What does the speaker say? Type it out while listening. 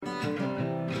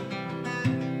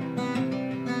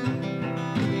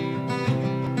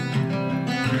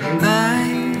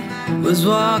I was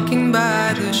walking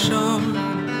by the shore,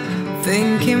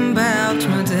 thinking about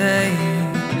my day,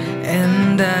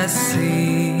 and I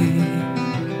see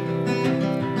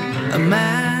a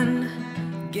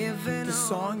man giving. The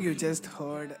song you just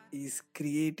heard is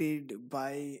created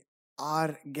by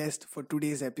our guest for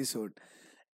today's episode.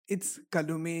 It's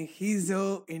Kalume. He's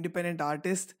a independent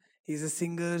artist. He's a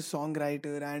singer,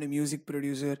 songwriter, and a music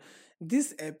producer.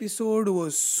 This episode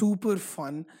was super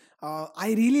fun.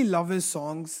 I really love his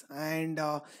songs, and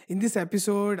in this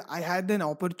episode, I had an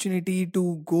opportunity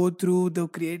to go through the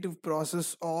creative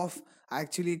process of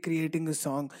actually creating a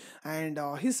song. And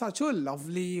he's such a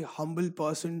lovely, humble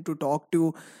person to talk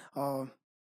to. Uh,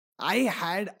 I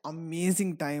had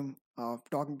amazing time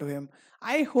talking to him.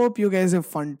 I hope you guys have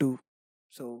fun too.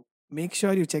 So make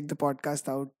sure you check the podcast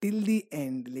out till the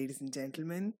end, ladies and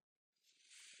gentlemen.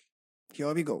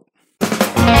 Here we go.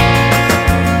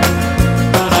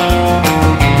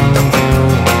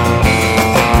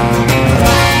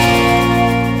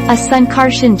 A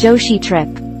Sankarshan Joshi trip.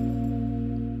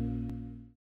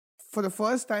 For the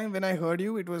first time when I heard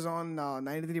you, it was on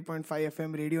 93.5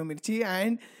 FM Radio Mirchi,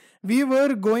 and we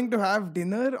were going to have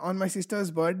dinner on my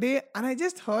sister's birthday, and I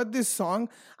just heard this song.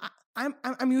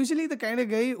 I'm usually the kind of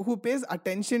guy who pays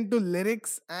attention to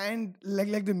lyrics and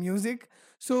like the music.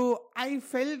 So I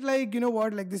felt like, you know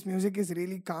what, like this music is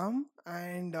really calm,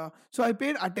 and so I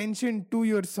paid attention to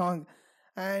your song,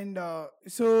 and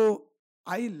so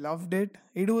I loved it.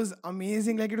 It was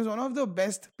amazing. Like it was one of the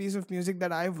best piece of music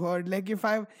that I've heard. Like if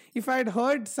I'd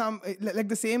heard some like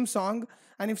the same song,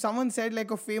 and if someone said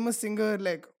like a famous singer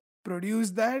like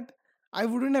produced that, I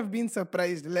wouldn't have been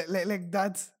surprised. Like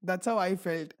that's how I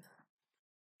felt.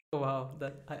 Oh, wow,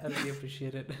 that I really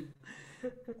appreciate it.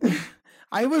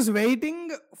 I was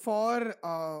waiting for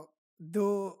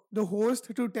the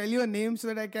host to tell your name so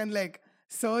that I can like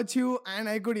search you and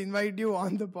I could invite you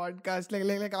on the podcast.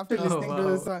 Like after Oh, listening to the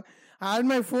wow. song, I had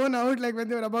my phone out like when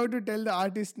they were about to tell the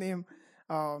artist name.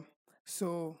 Uh,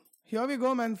 so here we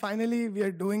go, man. Finally, we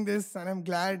are doing this, and I'm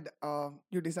glad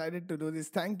you decided to do this.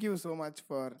 Thank you so much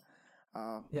Yeah,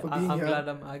 for being I'm here. glad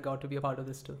I got to be a part of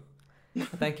this too.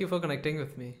 Thank you for connecting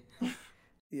with me.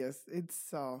 Yes, it's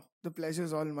the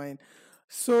pleasure's all mine.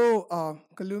 So,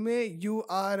 Kalume, you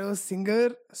are a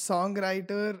singer,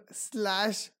 songwriter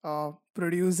slash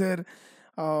producer.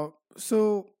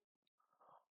 So,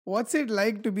 what's it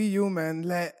like to be you, man?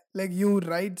 Like you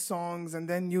write songs and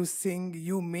then you sing,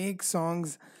 you make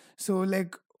songs. So,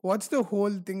 like, what's the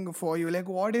whole thing for you? Like,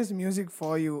 what is music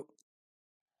for you?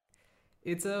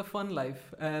 It's a fun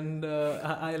life, and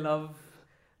I love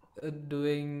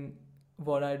doing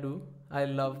what I do. I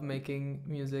love making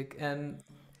music, and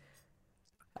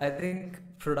I think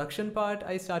production part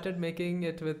I started making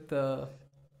it with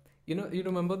you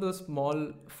remember those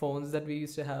small phones that we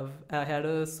used to have? I had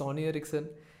a Sony Ericsson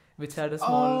which had a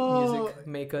small Oh, music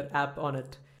maker app on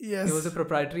it. It was a yes.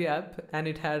 proprietary app, and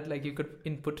it had like you could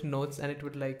input notes and it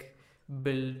would like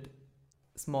build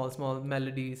small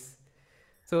melodies.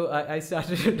 So I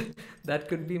started that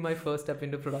could be my first step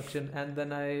into production, and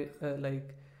then I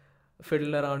like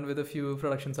fiddled around with a few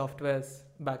production softwares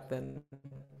back then.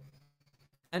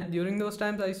 And during those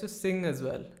times, I used to sing as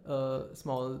well,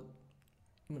 small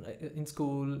in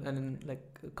school and in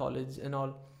like college and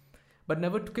all, but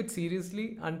never took it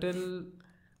seriously until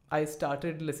I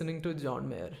started listening to John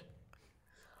Mayer.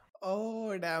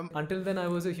 Oh, damn. Until then, I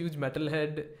was a huge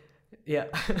metalhead. Yeah,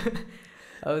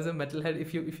 I was a metalhead.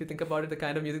 If you think about it, the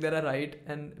kind of music that I write,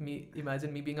 and me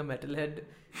imagine me being a metalhead,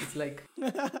 it's like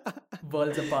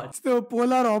worlds apart. It's the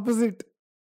polar opposite.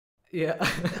 Yeah.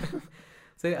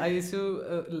 So I used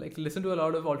to like listen to a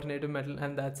lot of alternative metal,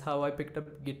 and that's how I picked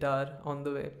up guitar on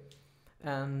the way.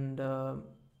 And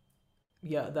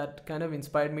yeah, that kind of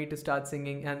inspired me to start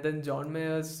singing. And then John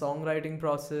Mayer's songwriting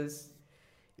process,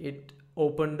 it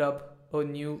opened up a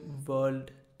new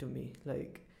world to me.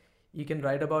 Like you can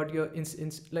write about your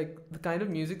like the kind of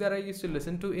music that I used to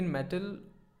listen to in metal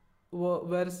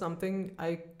were something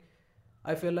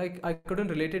I feel like I couldn't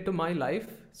relate it to my life,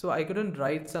 so I couldn't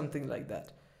write something like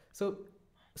that. So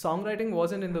songwriting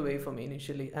wasn't in the way for me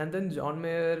initially, and then John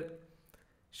Mayer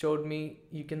showed me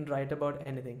you can write about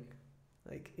anything.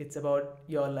 Like it's about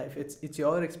your life, it's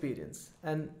your experience,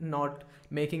 and not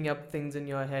making up things in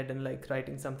your head and like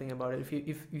writing something about it.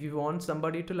 If you want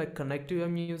somebody to like connect to your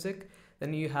music,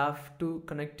 then you have to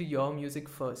connect to your music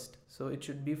first. So it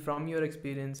should be from your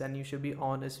experience, and you should be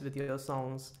honest with your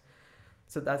songs.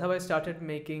 So that's how I started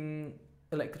making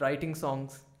like writing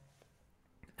songs.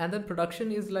 And then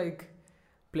production is like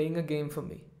playing a game for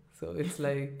me. So it's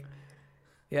like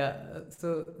yeah,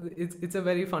 so it's a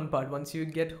very fun part. Once you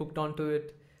get hooked onto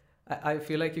it, I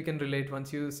feel like you can relate.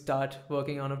 Once you start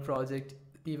working on a project,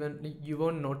 even you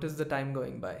won't notice the time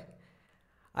going by.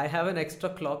 I have an extra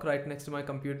clock right next to my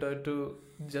computer to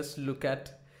just look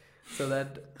at, so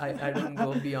that I don't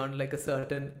go beyond like a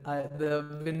certain. There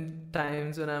have been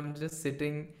times when I'm just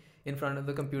sitting in front of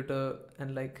the computer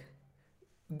and like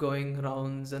going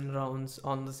rounds and rounds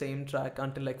on the same track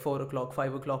until like 4 o'clock,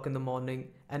 5 o'clock in the morning,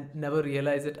 and never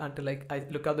realize it until like I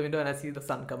look out the window and I see the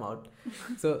sun come out.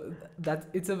 So that's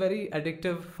it's a very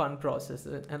addictive, fun process,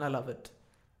 and I love it.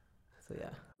 So yeah.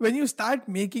 When you start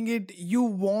making it, you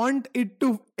want it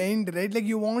to end, right? Like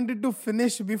you want it to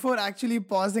finish before actually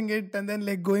pausing it and then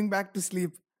like going back to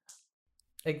sleep.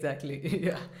 Exactly.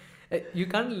 Yeah. You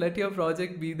can't let your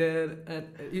project be there, and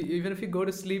even if you go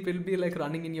to sleep, it'll be like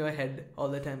running in your head all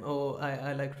the time. Oh,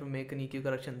 I like to make an EQ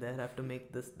correction there. I have to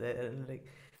make this there, and like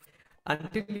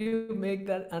until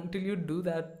you do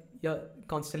that, you're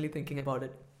constantly thinking about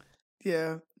it.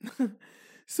 Yeah.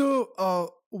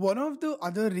 So one of the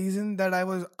other reason that I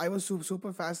was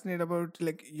super fascinated about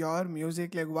like your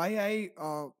music, like why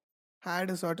I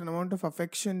had a certain amount of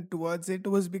affection towards it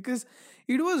was because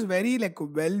it was very like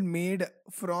well made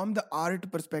from the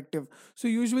art perspective. So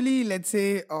usually, let's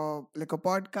say like a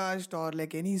podcast or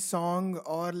like any song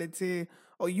or let's say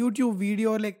a YouTube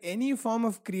video or like any form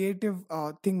of creative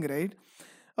thing, right?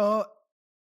 Uh,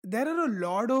 there are a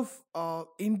lot of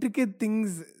intricate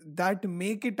things that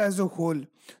make it as a whole.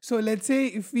 So let's say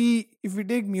if we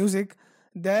take music,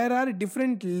 there are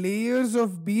different layers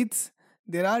of beats,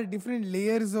 there are different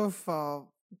layers of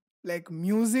like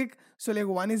music. So like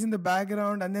one is in the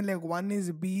background and then like one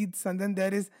is beats and then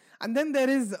there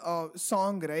is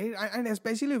song, right? And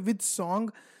especially with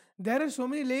song, there are so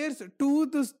many layers to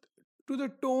the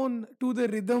tone, to the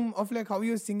rhythm of like how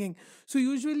you're singing. So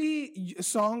usually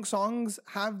songs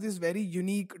have this very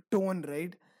unique tone,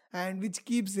 right? And which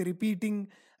keeps repeating,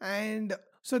 and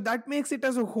so that makes it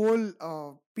as a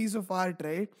whole piece of art,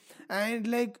 right? And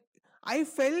like I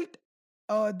felt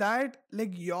that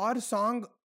like your song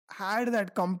had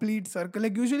that complete circle.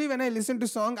 Like usually when I listen to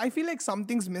song, I feel like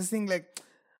something's missing, like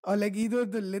either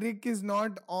the lyric is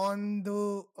not on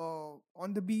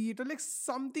the beat or like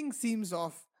something seems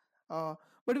off.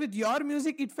 But with your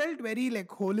music, it felt very like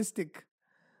holistic.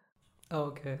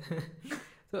 Okay.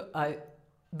 So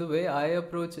the way I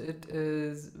approach it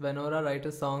is whenever I write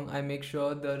a song, I make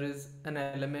sure there is an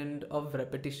element of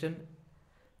repetition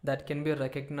that can be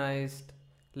recognized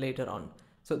later on.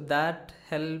 So that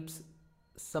helps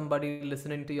somebody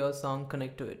listening to your song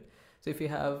connect to it. So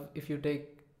if you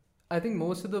take, I think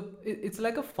most of it's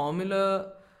like a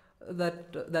formula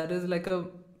that is like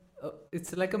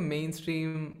it's like a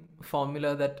mainstream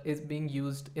formula that is being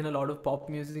used in a lot of pop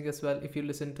music as well. If you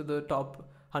listen to the top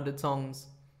 100 songs,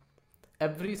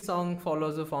 every song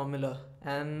follows a formula,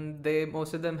 and they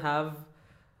most of them have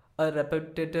a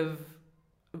repetitive,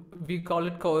 we call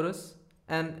it chorus,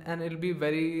 and it'll be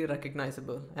very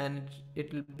recognizable, and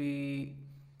it'll be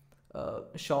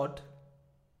short.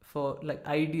 For like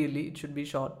ideally it should be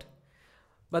short,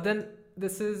 but then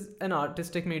this is an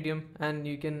artistic medium, and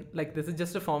you can like this is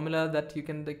just a formula that you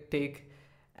can like take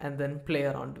and then play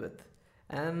around with.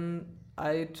 And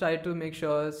I try to make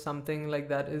sure something like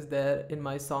that is there in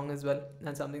my song as well,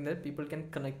 and something that people can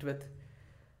connect with.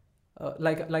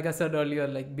 Like I said earlier,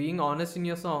 like being honest in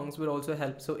your songs will also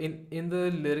help. So in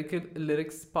the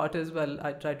lyrics part as well,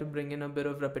 I try to bring in a bit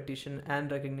of repetition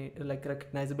and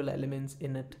recognizable elements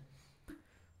in it.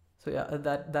 So yeah,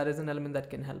 that is an element that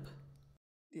can help.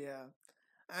 Yeah.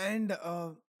 And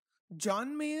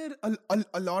John Mayer,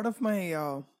 a lot of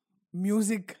my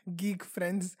music geek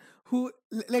friends who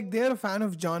like they're a fan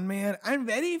of John Mayer, and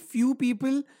very few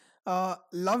people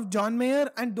love John Mayer,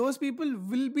 and those people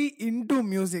will be into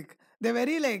music. They're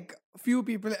very like few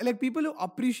people, like people who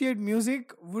appreciate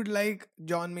music would like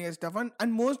John Mayer stuff,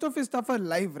 and most of his stuff are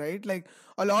live, right? Like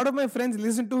a lot of my friends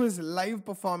listen to his live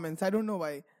performance. I don't know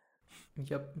why.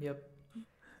 Yep.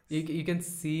 You can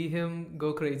see him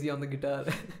go crazy on the guitar,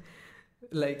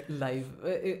 like live.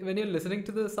 When you're listening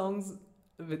to the songs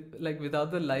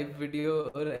without the live video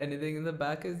or anything in the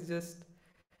back, is just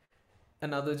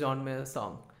another John Mayer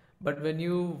song. But when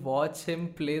you watch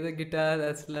him play the guitar,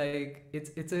 that's like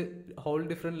it's a whole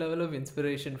different level of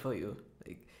inspiration for you.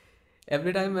 Like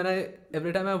every time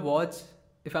I watch,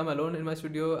 if I'm alone in my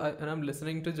studio and I'm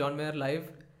listening to John Mayer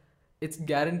live, it's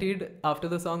guaranteed after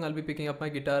the song I'll be picking up my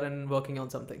guitar and working on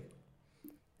something.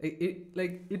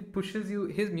 It pushes you.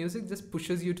 His music just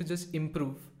pushes you to just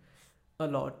improve a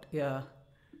lot. Yeah,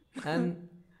 and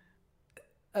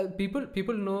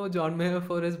people know John Mayer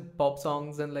for his pop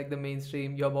songs and like the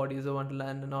mainstream "Your Body Is a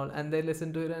Wonderland" and all, and they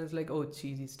listen to it and it's like, oh,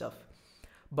 cheesy stuff.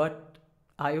 But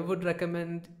I would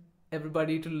recommend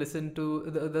everybody to listen to.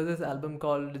 There's this album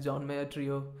called John Mayer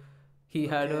Trio. He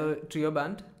had a Okay. trio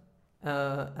band,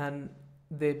 and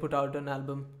they put out an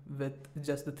album with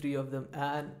just the three of them,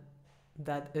 and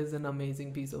that is an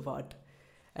amazing piece of art.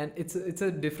 And it's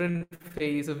a different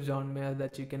phase of John Mayer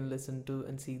that you can listen to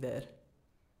and see there.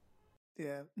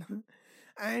 Yeah.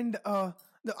 And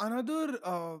the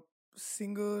another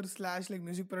singer slash like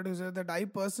music producer that I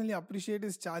personally appreciate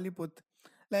is Charlie Puth.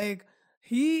 Like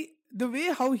he, the way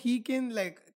how he can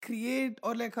like create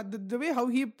or like the way how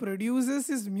he produces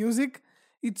his music,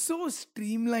 it's so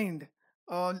streamlined.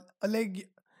 Like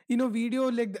video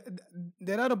like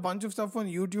there are a bunch of stuff on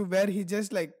YouTube where he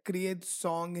just like creates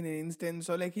song in an instant.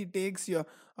 So like he takes your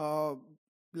uh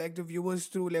like the viewers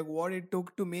through like what it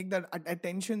took to make that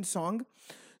attention song.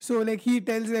 So like he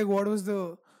tells like what was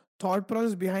the thought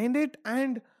process behind it,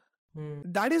 and Hmm.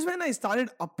 that is when I started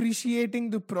appreciating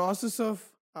the process of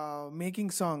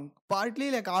making song,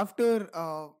 partly like after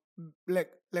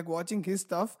like watching his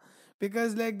stuff,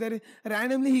 because like there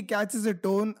randomly he catches a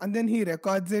tone and then he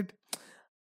records it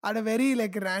at a very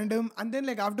like random, and then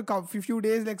like after few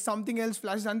days like something else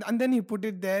flashes, and then he put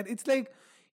it there. It's like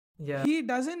Yeah, he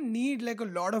doesn't need like a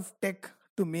lot of tech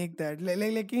to make that.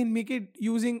 Like he can make it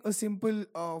using a simple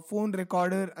phone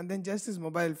recorder and then just his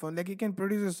mobile phone. Like he can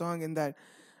produce a song in that.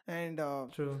 And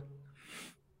true.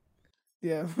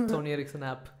 yeah. Sony Ericsson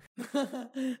app.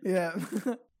 Yeah.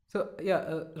 So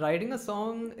yeah, writing a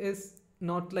song is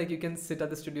not like you can sit at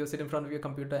the studio, sit in front of your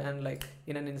computer, and like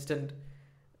in an instant,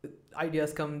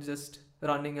 ideas come just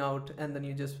running out, and then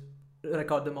you just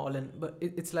record them all in. But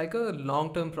it's like a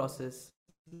long-term process,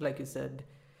 like you said.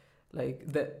 Like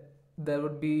there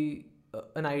would be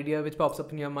an idea which pops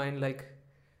up in your mind like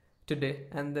today,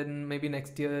 and then maybe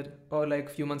next year or like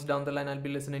few months down the line, I'll be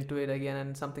listening to it again,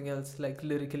 and something else like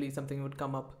lyrically something would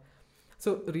come up.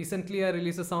 So recently, I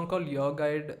released a song called Your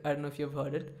Guide. I don't know if you've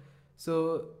heard it. So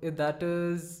that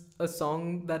is a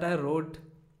song that I wrote,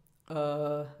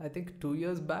 I think 2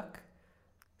 years back.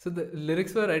 So the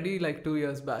lyrics were ready like 2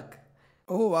 years back.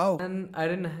 Oh wow. And I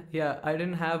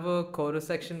didn't have a chorus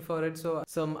section for it. So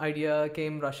some idea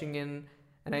came rushing in,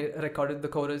 and I recorded the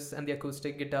chorus and the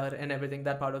acoustic guitar and everything.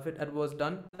 That part of it, it was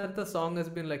done. That the song has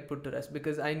been like put to rest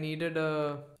because I needed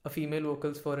a female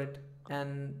vocals for it.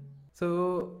 And so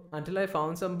until I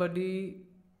found somebody,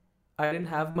 I didn't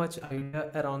have much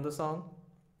idea around the song.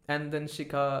 And then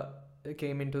Shika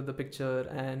came into the picture,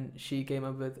 and she came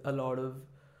up with a lot of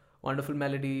wonderful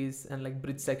melodies and like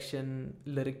bridge section,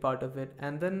 lyric part of it.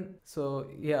 And then so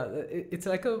yeah, it's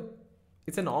like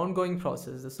it's an ongoing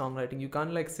process, the songwriting. You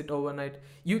can't like sit overnight.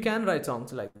 You can write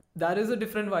songs like that is a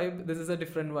different vibe. This is a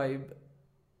different vibe.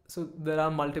 So there are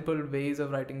multiple ways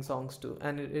of writing songs too,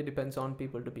 and it depends on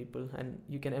people to people, and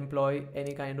you can employ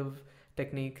any kind of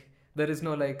technique. There is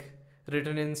no like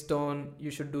written in stone,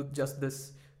 you should do just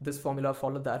this formula,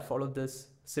 follow that, follow this,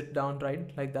 sit down,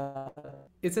 write like that.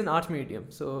 It's an art medium,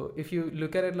 so if you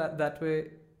look at it that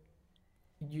way,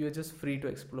 you're just free to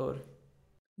explore.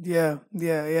 Yeah.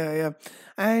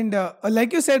 And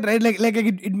like you said, right? Like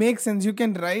it makes sense. You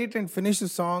can write and finish a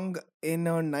song in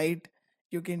a night.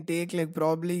 You can take like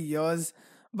probably years,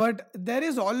 but there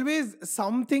is always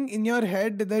something in your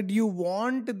head that you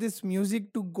want this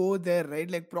music to go there,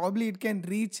 right? Like probably it can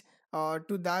reach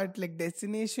to that like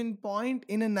destination point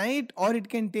in a night, or it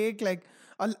can take like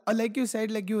like you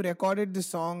said, like you recorded the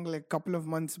song like couple of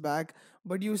months back,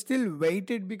 but you still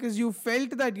waited because you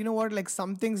felt that you know what, like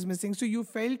something's missing. So you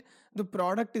felt the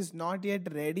product is not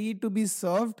yet ready to be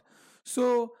served.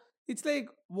 So it's like,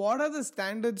 what are the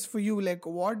standards for you? Like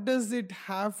what does it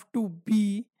have to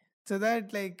be so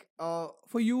that like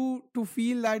for you to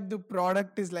feel that the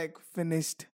product is like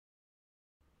finished?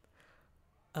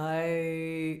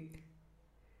 I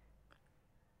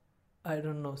I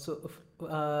don't know. So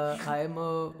I am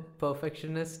a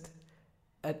perfectionist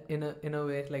in a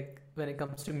way. Like when it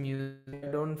comes to music,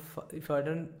 if I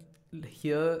don't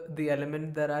hear the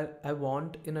element that I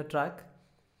want in a track,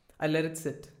 I let it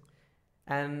sit,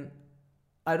 and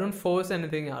I don't force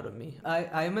anything out of me.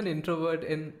 I am an introvert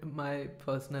in my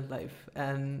personal life,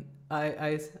 and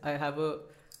I have a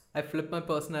I flip my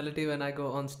personality when I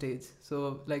go on stage.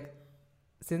 So like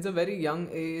since a very young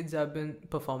age, I've been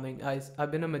performing. I've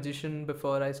been a magician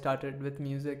before I started with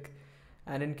music,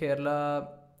 and in Kerala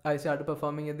I started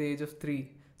performing at the age of 3.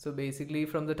 So basically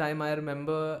from the time I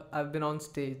remember, I've been on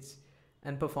stage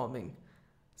and performing.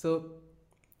 So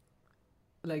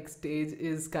like stage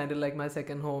is kind of like my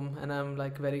second home, and I'm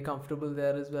like very comfortable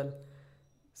there as well.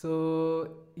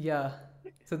 So yeah,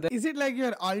 so Is it like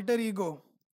your alter ego?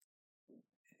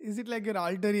 Is it like your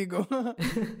alter ego?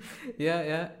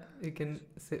 Yeah, you can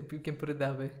put it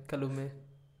that way, Kalume.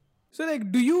 So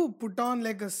like, do you put on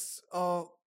like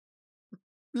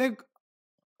like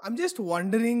I'm just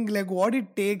wondering like what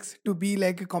it takes to be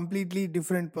like a completely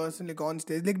different person like on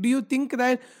stage. Like, do you think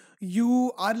that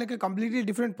you are like a completely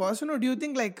different person, or do you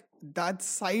think like that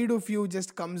side of you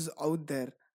just comes out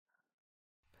there?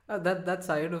 That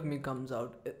side of me comes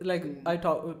out. Like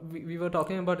Mm. we were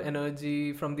talking about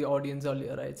energy from the audience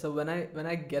earlier, right? So when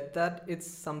I get that, it's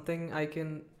something I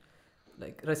can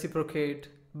like reciprocate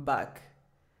back.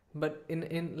 But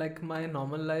in like my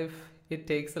normal life, it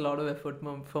takes a lot of effort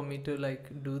for me to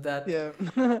like do that. Yeah.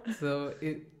 So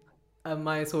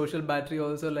my social battery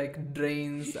also like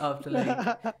drains after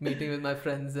like meeting with my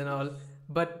friends and all.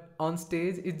 But on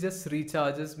stage it just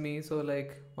recharges me, so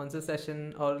like once a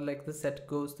session or like the set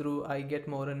goes through, I get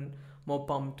more and more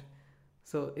pumped.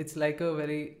 So it's like a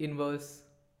very inverse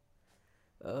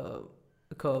uh,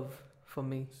 curve for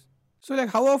me. So like,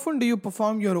 how often do you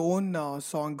perform your own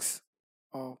songs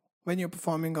when you're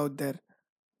performing out there?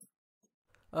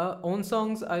 Own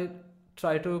songs, I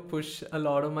try to push a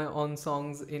lot of my own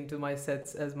songs into my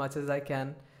sets as much as I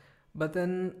can. But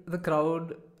then the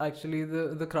crowd, actually,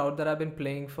 the crowd that I've been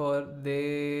playing for,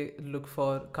 they look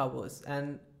for covers,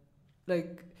 and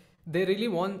like they really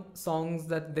want songs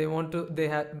that they want to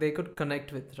they could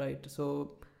connect with, right?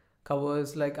 So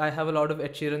covers, like I have a lot of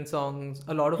Ed Sheeran songs,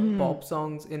 a lot of Hmm. pop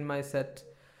songs in my set,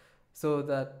 so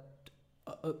that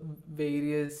uh,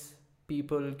 various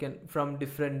people can from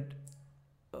different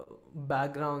uh,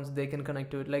 backgrounds, they can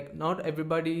connect to it. Like not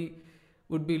everybody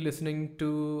would be listening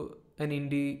to an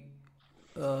indie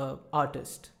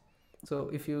artist. So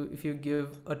if you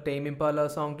give a Tame Impala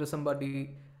song to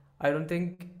somebody, I don't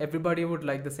think everybody would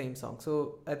like the same song.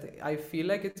 So I feel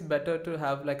like it's better to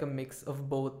have like a mix of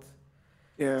both.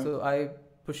 Yeah. So I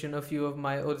push in a few of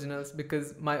my originals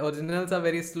because my originals are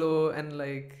very slow and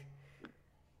like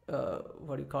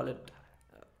what do you call it?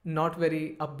 Not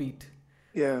very upbeat.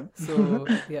 Yeah. So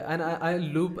yeah, and I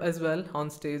loop as well on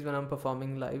stage when I'm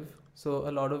performing live. So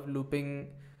a lot of looping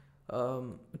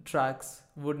tracks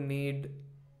would need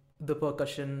the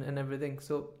percussion and everything.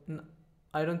 So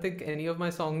I don't think any of my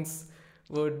songs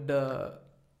would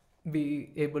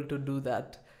be able to do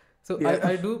that. So Yeah.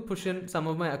 I do push in some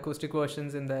of my acoustic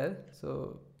versions in there.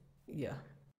 So yeah.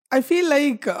 I feel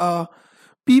like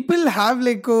people have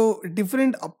like a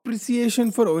different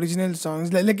appreciation for original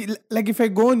songs. Like if I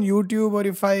go on YouTube, or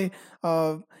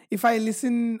if I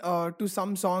listen to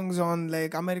some songs on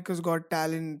like America's Got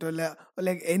Talent, or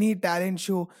like any talent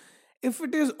show, if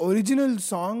it is original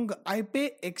song, I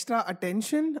pay extra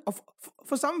attention.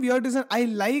 For some weird reason, I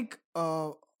like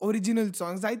original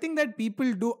songs. I think that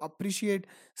people do appreciate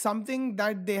something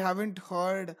that they haven't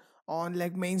heard on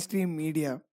like mainstream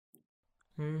media.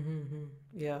 Mm-hmm.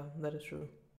 Yeah, that is true.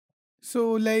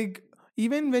 So like,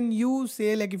 even when you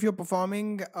say like if you're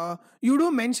performing, you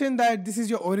do mention that this is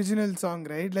your original song,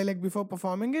 right? Like before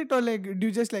performing it, or like do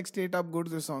you just like straight up go to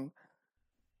the song?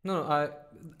 No,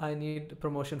 I need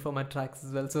promotion for my tracks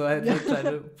as well, so I Yeah. like try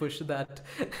to push that.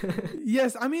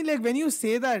 Yes, I mean like when you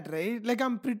say that, right? Like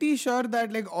I'm pretty sure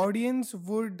that like audience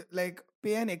would like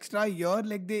pay an extra year.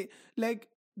 Like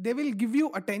they will give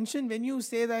you attention when you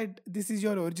say that this is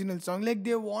your original song. Like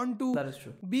they want to That is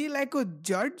true. be like a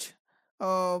judge,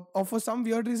 or for some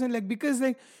weird reason, like because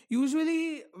like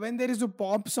usually when there is a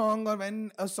pop song, or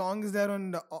when a song is there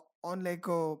on like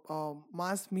a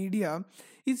mass media,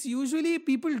 it's usually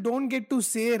people don't get to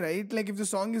say, right, like if the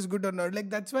song is good or not. Like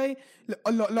that's why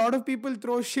lot of people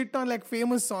throw shit on like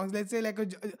famous songs. Let's say like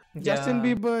Justin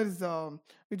Yeah. Bieber's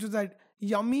which was that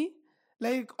Yummy.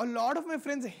 Like a lot of my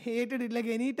friends hated it. Like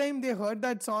anytime they heard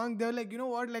that song, they're like, you know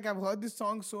what, like I've heard this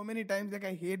song so many times, like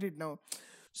I hate it now.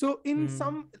 So in Hmm.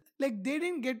 some, like they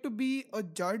didn't get to be a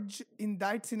judge in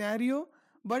that scenario.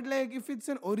 But like if it's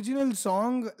an original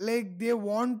song, like they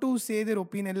want to say their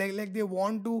opinion, like they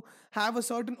want to have a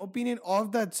certain opinion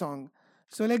of that song.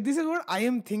 So like this is what I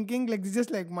am thinking. Like this is just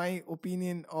like my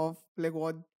opinion of like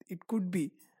what it could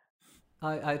be.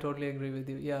 I totally agree with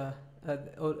you. Yeah.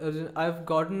 I've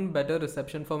gotten better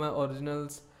reception for my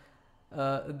originals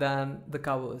than the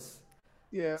covers.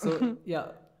 Yeah. So yeah,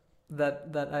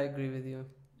 that I agree with you.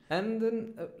 And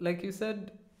then, like you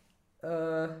said,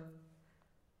 uh,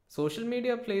 social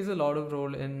media plays a lot of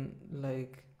role in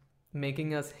like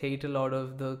making us hate a lot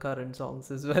of the current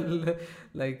songs as well.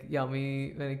 Like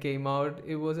Yummy, when it came out,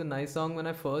 it was a nice song when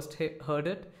I first heard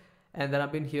it, and then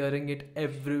I've been hearing it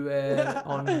everywhere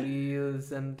on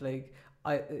reels, and like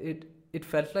it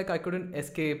felt like I couldn't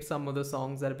escape some of the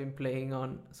songs that have been playing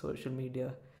on social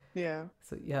media. Yeah.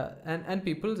 So yeah, and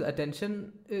people's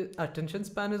attention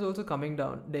span is also coming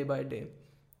down day by day.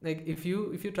 Like if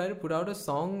you try to put out a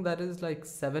song that is like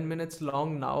 7 minutes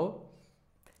long now,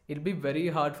 it'll be very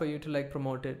hard for you to like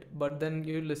promote it. But then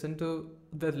you listen to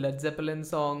the Led Zeppelin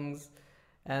songs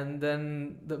and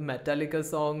then the Metallica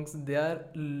songs, they are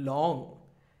long.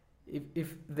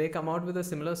 If they come out with a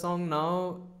similar song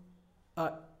now,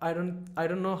 uh, I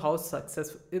don't know how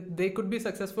successful they could be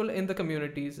successful in the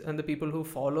communities and the people who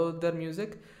follow their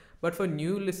music, but for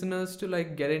new listeners to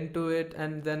like get into it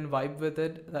and then vibe with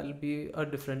it, that'll be a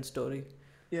different story.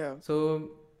 Yeah.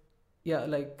 So yeah,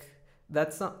 like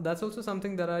that's also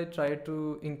something that I try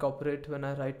to incorporate when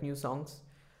I write new songs.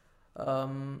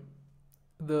 Um,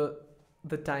 the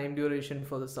the time duration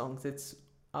for the songs, it's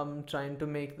I'm trying to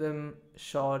make them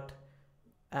short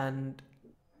and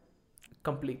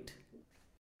complete.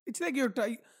 It's like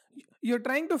you're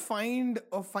trying to find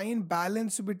a fine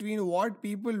balance between what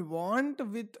people want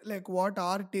with like what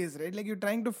art is, right? Like you're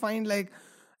trying to find like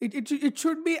it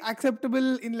should be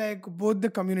acceptable in like both the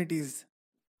communities.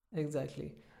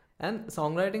 Exactly. And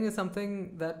songwriting is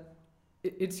something that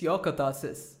it's your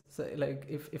catharsis. So like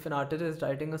if an artist is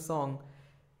writing a song,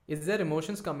 it's their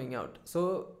emotions coming out.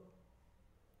 So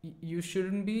you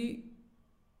shouldn't be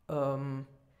um,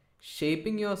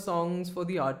 shaping your songs for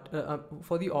the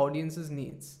for the audience's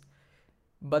needs.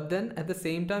 But then at the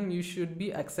same time, you should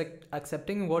be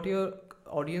accepting what your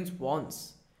audience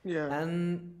wants, Yeah.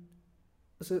 and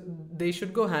so they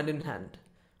should go hand in hand.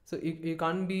 So you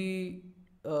can't be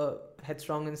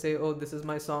headstrong and say, oh, this is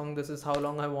my song, this is how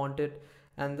long I want it,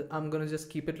 and I'm gonna just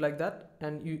keep it like that,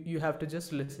 and you have to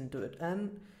just listen to it.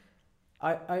 And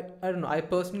I don't know, I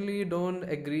personally don't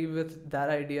agree with that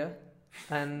idea.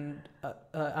 And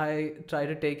I try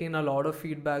to take in a lot of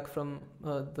feedback from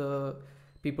the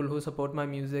people who support my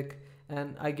music,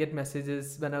 and I get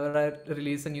messages whenever I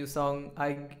release a new song.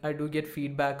 I do get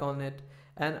feedback on it,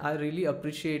 and I really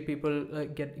appreciate people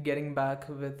getting back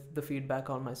with the feedback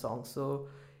on my songs. So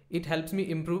it helps me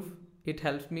improve, it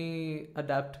helps me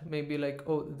adapt. Maybe like,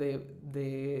 oh, they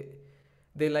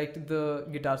they liked the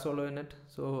guitar solo in it,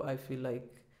 so I feel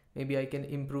like maybe I can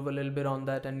improve a little bit on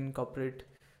that and incorporate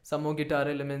some more guitar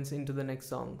elements into the next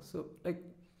song. So like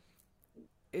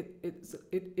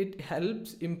it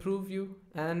helps improve you,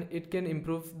 and it can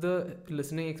improve the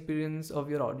listening experience of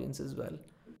your audience as well.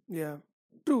 Yeah,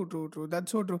 true, true, true.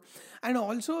 That's so true. And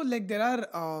also, like, there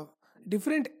are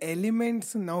different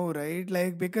elements now, right?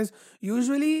 Like, because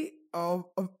usually,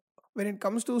 when it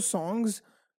comes to songs,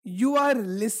 you are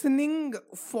listening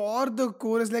for the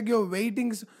chorus, like, you're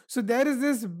waiting. So, there is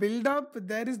this build up,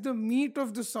 there is the meat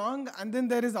of the song, and then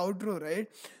there is outro, right?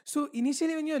 So,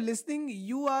 initially, when you're listening,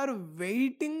 you are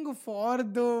waiting for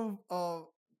the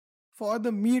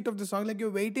meat of the song, like you're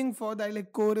waiting for that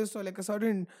like chorus or like a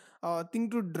certain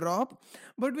thing to drop.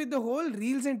 But with the whole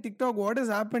reels and TikTok, what has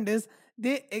happened is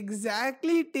they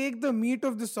exactly take the meat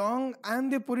of the song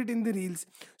and they put it in the reels.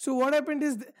 So what happened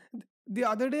is the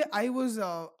other day I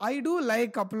do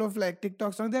like couple of like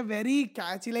TikTok songs. They're very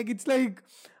catchy, like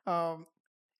um,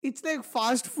 it's like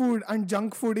fast food and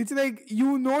junk food. It's like,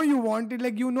 you want it,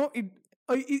 like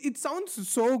it sounds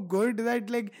so good that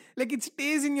like it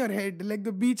stays in your head, like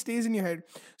the beat stays in your head.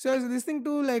 So I was listening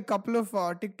to like couple of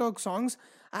TikTok songs,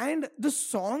 and the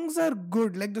songs are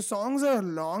good, like the songs are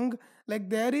long, like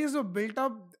there is a built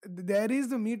up, there is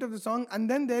the meat of the song, and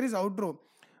then there is outro.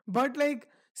 But like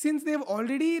since they've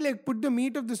already like put the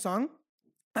meat of the song,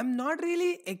 I'm not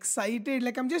really excited.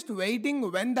 Like I'm just waiting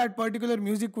when that particular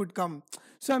music would come.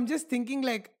 So I'm just thinking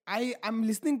like I'm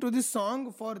listening to this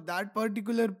song for that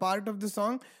particular part of the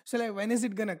song. So like when is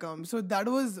it gonna come? So that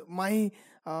was my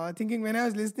thinking when I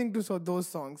was listening to those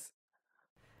songs.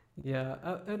 Yeah,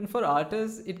 and for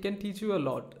artists, it can teach you a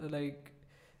lot. Like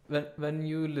when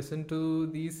you listen to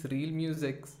these real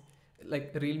musics,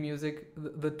 like real music,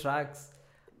 the tracks,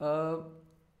 uh,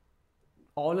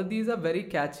 all of these are very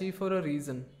catchy for a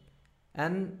reason,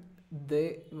 and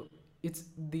they it's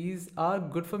these are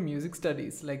good for music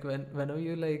studies. Like whenever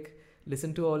you like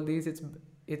listen to all these,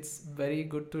 it's very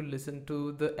good to listen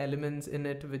to the elements in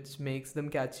it which makes them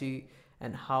catchy,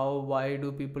 and how why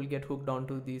do people get hooked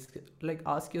onto these. Like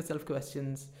ask yourself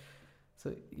questions.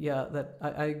 So yeah, that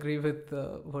I agree with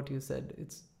what you said.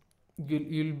 It's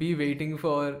you'll be waiting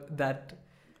for that,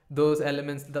 those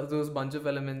elements, those bunch of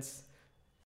elements.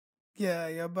 Yeah,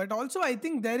 yeah, but also I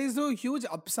think there is a huge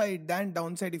upside than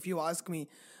downside if you ask me.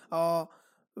 Uh,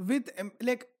 with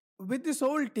like with this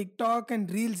whole TikTok and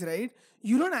reels, right?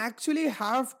 You don't actually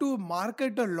have to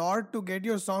market a lot to get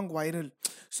your song viral.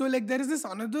 So like there is this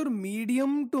another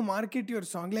medium to market your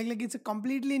song. Like it's a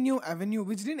completely new avenue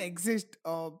which didn't exist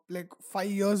like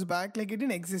 5 years back. Like it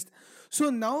didn't exist. So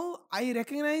now I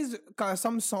recognize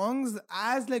some songs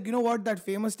as like, you know what, that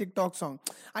famous TikTok song,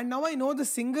 and now I know the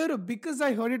singer because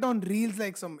I heard it on reels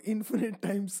like some infinite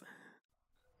times.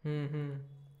 Mm-hmm.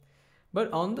 But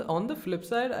on the flip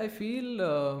side, I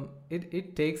feel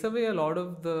it takes away a lot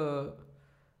of the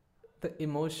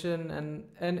emotion,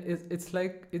 and it's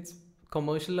like it's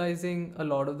commercializing a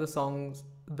lot of the songs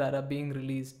that are being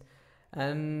released,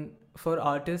 and for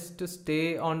artists to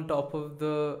stay on top of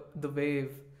the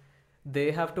wave,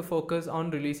 they have to focus on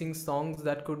releasing songs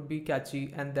that could be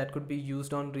catchy and that could be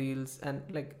used on reels, and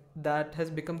like that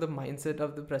has become the mindset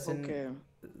of the present, Okay.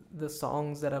 the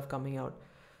songs that are coming out.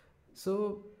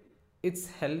 So it's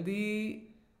healthy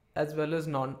as well as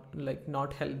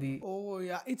not healthy. Oh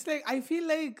yeah, it's like I feel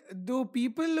like the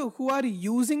people who are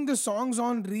using the songs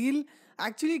on reel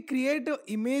actually create an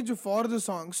image for the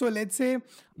song. So Yeah.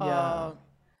 uh,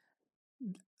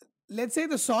 let's say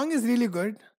the song is really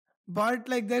good, but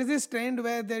like there is this trend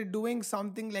where they're doing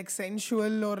something like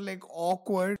sensual or like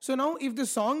awkward. So now if the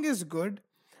song is good,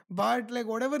 but like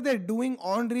whatever they're doing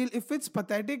on reel, if it's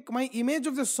pathetic, my image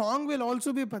of the song will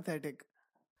also be pathetic.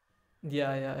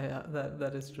 Yeah,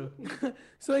 that is true.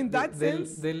 So in they, that they'll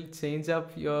sense, they'll change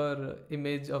up your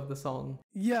image of the song.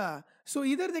 yeah. So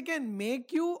either they can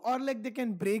make you or like they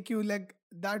can break you, like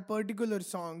that particular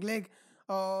song. Like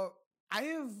I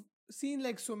have seen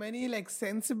like so many like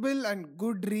sensible and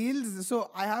good reels. So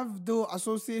I have the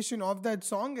association of that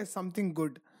song as something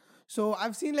good. So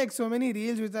I've seen like so many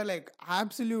reels which are like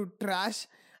absolute trash,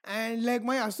 and like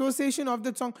my association of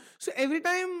that song. So every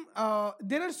time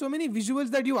there are so many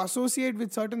visuals that you associate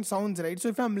with certain sounds, right? So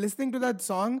if I'm listening to that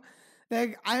song,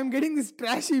 like I am getting these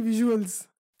trashy visuals.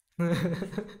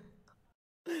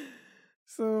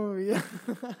 So yeah,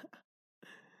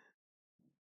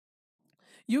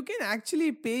 you can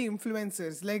actually pay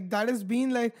influencers. Like that has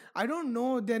been like, I don't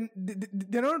know. Then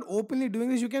they're not openly doing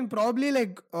this. You can probably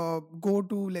like go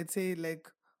to, let's say, like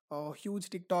a huge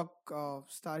TikTok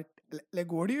star.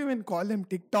 Like what do you even call them?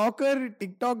 TikToker,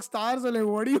 TikTok stars, or like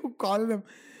what do you call them?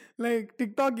 Like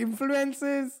TikTok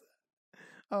influencers.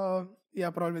 Uh, yeah,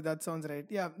 probably that sounds right.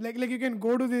 Yeah, like you can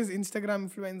go to these Instagram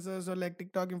influencers or like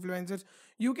TikTok influencers.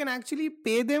 You can actually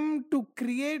pay them to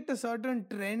create a certain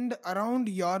trend around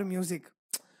your music.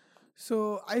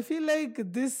 So I feel like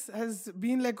this has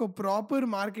been like a proper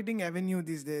marketing avenue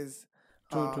these days.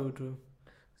 True, Uh, true, true.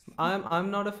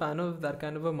 I'm not a fan of that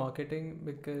kind of a marketing,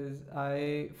 because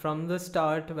I from the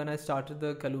start, when I started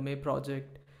the Kalume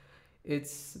project,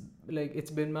 it's like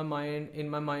it's been my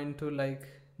mind to like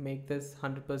make this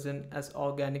 100% as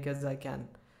organic as I can.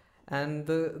 And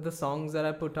the songs that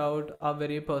I put out are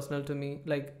very personal to me,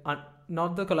 like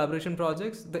not the collaboration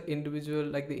projects, the individual,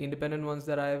 like the independent ones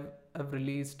that I've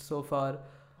released so far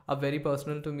are very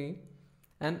personal to me,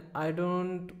 and I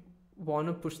don't want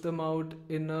to push them out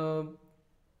in a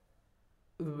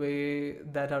way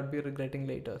that I'd be regretting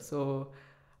later. So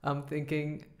I'm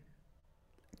thinking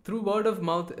through word of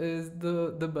mouth is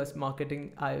the best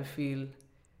marketing I feel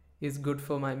is good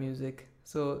for my music.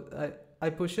 So I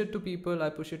push it to people, I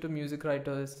push it to music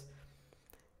writers,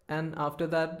 and after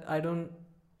that I don't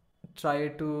try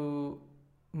to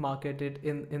market it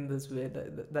in this way.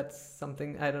 That's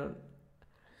something I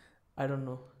don't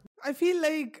know. I feel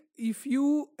like if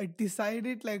you decide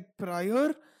it like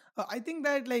prior, I think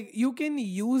that like you can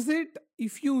use it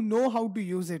if you know how to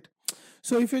use it.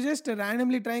 So if you're just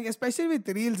randomly trying, especially with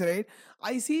reels, right?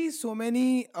 I see so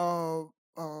many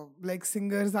like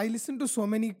singers. I listen to so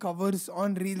many covers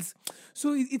on reels.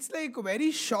 So it's like a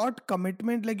very short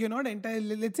commitment. Like you're not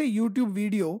entirely, let's say YouTube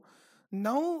video.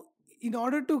 Now, in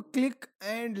order to click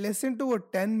and listen to a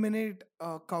 10-minute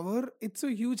cover, it's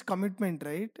a huge commitment,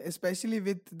 right? Especially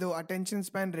with the attention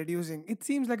span reducing, it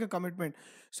seems like a commitment.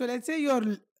 So let's say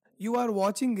you are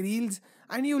watching reels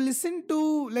and you listen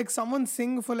to like someone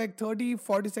sing for like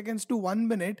 30-40 seconds to 1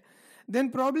 minute, then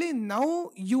probably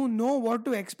now you know what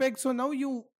to expect. So now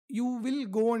you will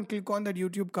go and click on that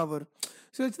YouTube cover.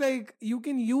 So it's like you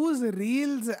can use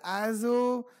reels as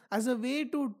a way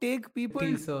to take people.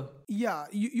 Teaser. Yeah,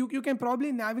 you can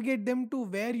probably navigate them to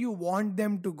where you want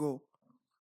them to go.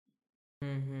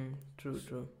 Mm-hmm. True,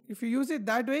 true. If you use it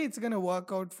that way, it's gonna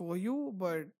work out for you.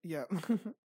 But yeah.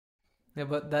 Yeah,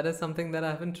 but that is something that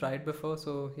I haven't tried before,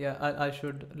 so yeah, I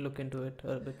should look into it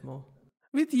a bit more.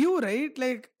 With you, right?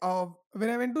 Like when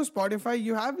I went to Spotify,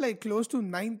 you have like close to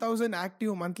 9,000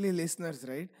 active monthly listeners,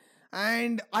 right?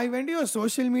 And I went to your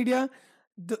social media,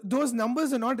 those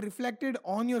numbers are not reflected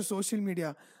on your social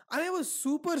media. And I was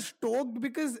super stoked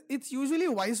because it's usually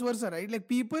vice versa, right? Like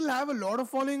people have a lot of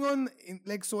following on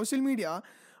like social media,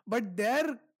 but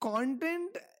their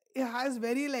content, it has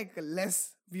very like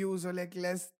less views or like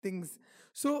less things.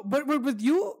 So but with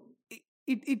you,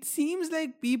 it seems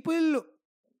like people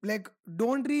like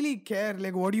don't really care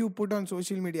like what you put on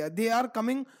social media. They are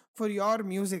coming for your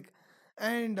music,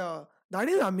 and that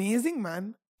is amazing,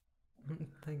 man.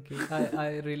 Thank you.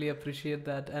 I really appreciate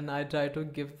that, and I try to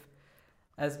give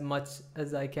as much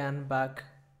as I can back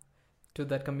to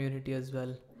that community as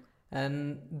well.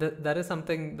 And that is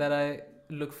something that I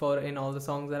look for in all the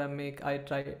songs that I make.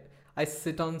 I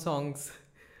sit on songs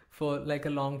for like a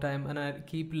long time, and I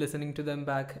keep listening to them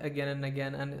back again and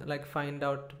again, and like find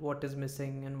out what is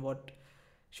missing and what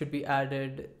should be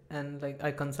added. And like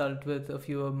I consult with a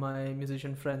few of my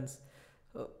musician friends.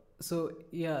 Uh, so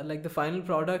yeah, like the final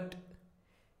product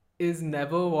is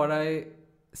never what I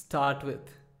start with.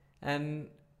 And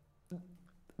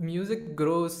music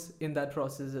grows in that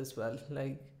process as well.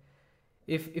 Like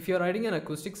if you're writing an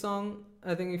acoustic song,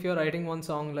 I think if you're writing one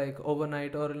song like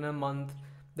overnight or in a month,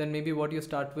 then maybe what you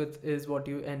start with is what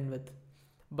you end with.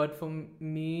 But for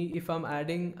me, if I'm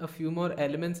adding a few more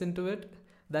elements into it,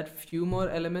 that few more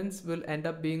elements will end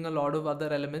up being a lot of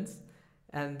other elements,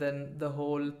 and then the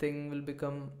whole thing will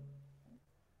become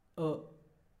a,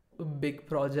 a big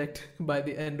project by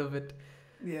the end of it.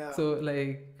 Yeah. So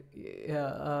like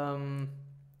yeah,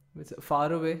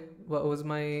 Far Away was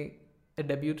my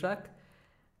debut track.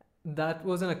 That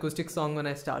was an acoustic song when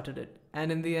I started it,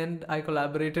 and in the end I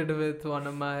collaborated with one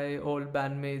of my old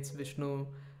bandmates, Vishnu,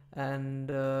 and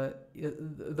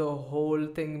the whole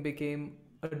thing became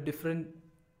a different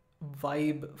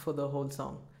vibe for the whole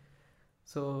song.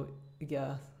 So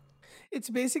yeah. It's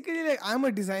basically like I'm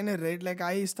a designer, right? Like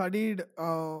I studied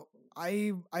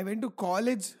I went to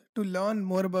college to learn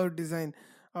more about design.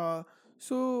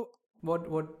 So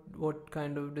What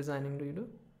kind of designing do you do?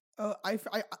 uh, I, f-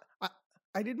 I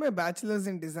I did my bachelor's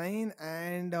in design,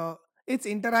 and it's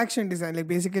interaction design, like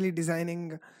basically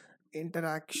designing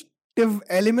interactive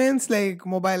elements like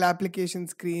mobile application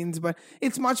screens, but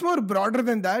it's much more broader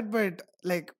than that. But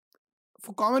like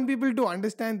for common people to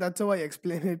understand, that's how I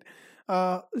explain it.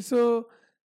 So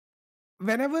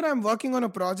whenever I'm working on a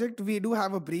project, we do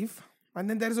have a brief, and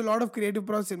then there is a lot of creative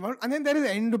process involved, and then there is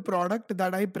end product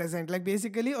that I present, like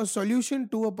basically a solution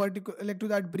to a particular like to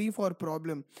that brief or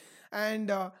problem. And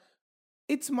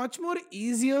it's much more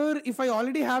easier if I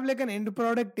already have like an end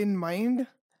product in mind.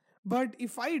 But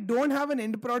if I don't have an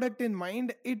end product in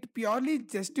mind, it purely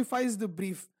justifies the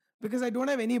brief because I don't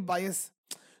have any bias.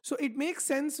 So it makes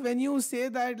sense when you say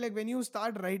that, like when you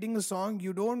start writing a song,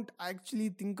 you don't actually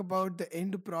think about the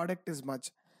end product as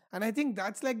much. And I think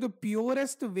that's like the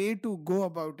purest way to go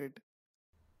about it.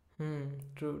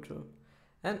 True, true.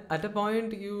 And at a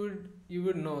point, you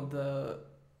would know the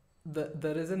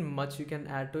there isn't much you can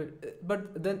add to it.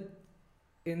 But then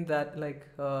in that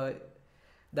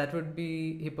that would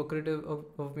be hypocritical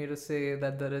of me to say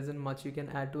that there isn't much you can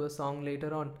add to a song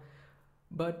later on.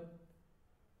 But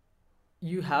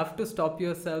you have to stop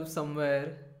yourself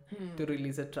somewhere to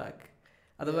release a track. Yeah.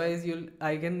 Otherwise, you'll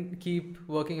I can keep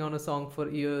working on a song for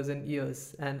years and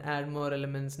years and add more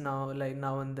elements now, like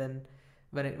now and then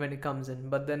when it comes in.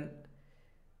 But then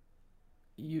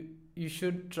you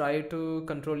should try to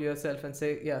control yourself and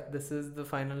say, yeah, this is the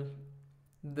final,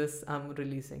 this I'm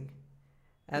releasing,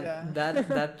 and Yeah.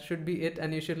 that should be it.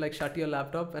 And you should like shut your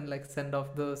laptop and like send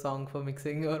off the song for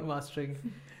mixing or mastering.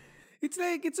 It's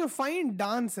like it's a fine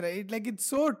dance, right? Like it's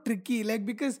so tricky, like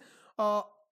because uh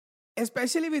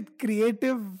especially with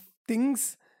creative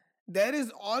things, there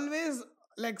is always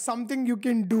like something you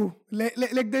can do,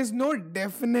 like there's no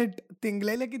definite thing,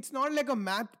 like it's not like a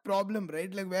math problem,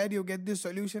 right? Like where you get this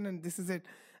solution and this is it.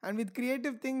 And with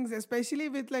creative things, especially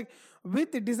with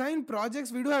the design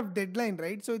projects, we do have deadline,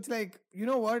 right? So it's like, you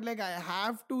know what, like I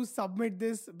have to submit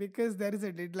this because there is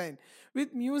a deadline.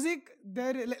 With music,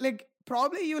 there like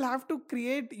probably you'll have to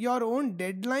create your own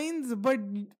deadlines,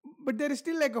 but there is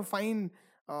still like a fine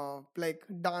like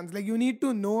dance. Like you need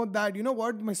to know that, you know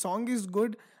what, my song is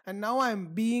good, and now I'm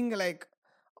being like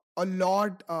a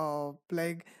lot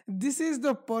like this is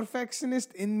the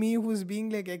perfectionist in me who's being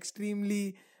like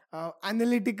extremely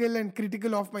analytical and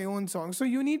critical of my own song. So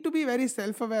you need to be very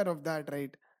self-aware of that,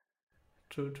 right?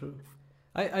 True, true.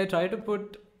 I try to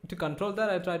put to control that.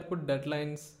 I try to put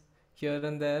deadlines here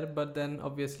and there, but then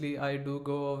obviously I do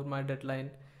go over my deadline,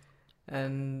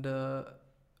 and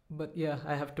but yeah,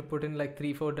 I have to put in like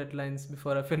 3 4 deadlines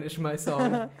before I finish my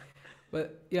song.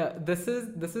 But yeah, this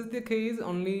is the case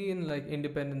only in like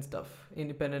independent stuff,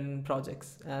 independent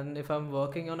projects. And if I'm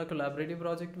working on a collaborative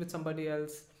project with somebody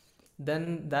else,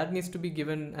 then that needs to be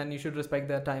given, and you should respect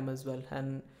their time as well.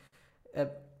 And uh,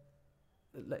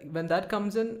 like when that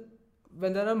comes in,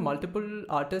 when there are multiple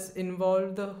artists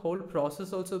involved, the whole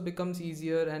process also becomes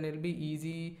easier, and it'll be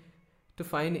easy to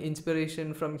find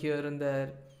inspiration from here and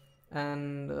there.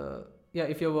 And yeah,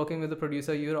 if you're working with a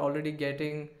producer, you're already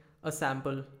getting a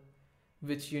sample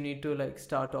which you need to like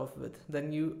start off with.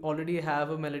 Then you already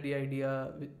have a melody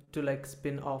idea to like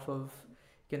spin off of.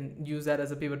 You can use that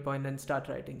as a pivot point and start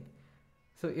writing.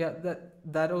 So yeah,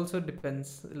 that also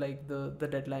depends, like the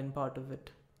deadline part of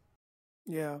it.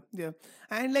 Yeah, yeah.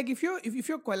 And like if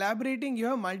you're collaborating, you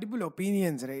have multiple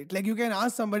opinions, right? Like you can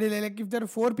ask somebody like if there are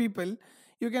four people,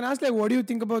 you can ask like what do you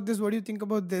think about this? What do you think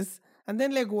about this? And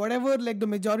then like whatever like the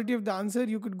majority of the answer,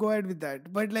 you could go ahead with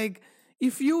that. But like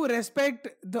if you respect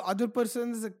the other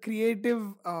person's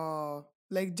creative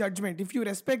like judgment, if you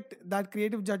respect that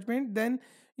creative judgment, then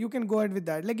you can go ahead with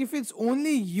that. Like if it's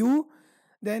only you,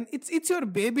 then it's your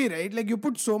baby, right? Like you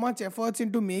put so much efforts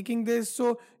into making this,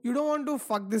 so you don't want to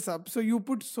fuck this up, so you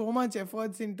put so much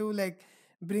efforts into like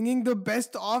bringing the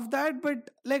best of that.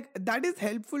 But like that is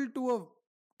helpful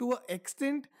to a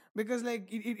extent, because like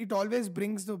it always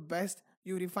brings the best.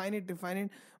 You refine it,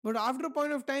 but after a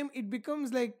point of time it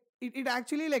becomes like it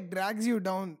actually like drags you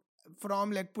down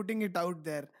from like putting it out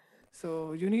there.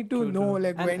 So you need to True, know true.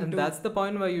 like when And to. that's the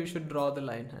point where you should draw the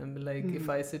line. And like if Mhm.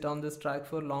 I sit on this track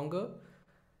for longer,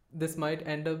 this might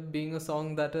end up being a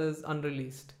song that is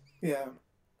unreleased. Yeah,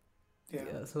 yeah.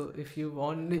 Yeah, so if you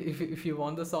want if you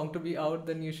want the song to be out,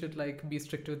 then you should like be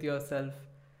strict with yourself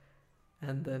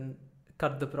and then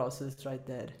cut the process right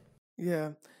there.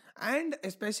 Yeah. And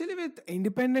especially with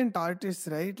independent artists,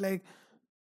 right? Like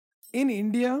in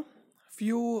India,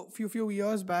 few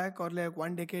years back, or like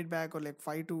one decade back, or like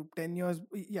 5 to 10 years,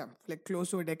 yeah, like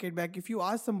close to a decade back, if you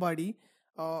ask somebody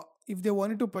if they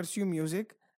wanted to pursue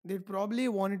music, they'd probably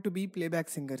wanted to be playback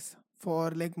singers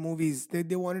for like movies.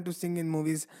 They wanted to sing in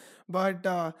movies. But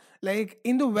like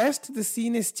in the West, the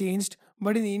scene has changed,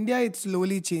 but in India, it's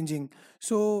slowly changing.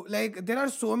 So like there are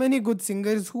so many good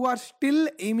singers who are still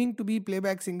aiming to be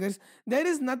playback singers. There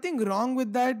is nothing wrong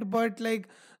with that, but like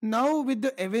now with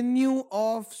the avenue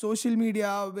of social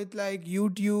media, with like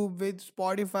YouTube, with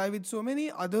Spotify, with so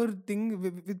many other things,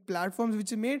 with platforms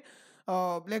which made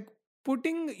like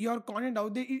putting your content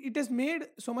out there, it has made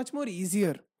so much more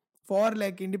easier for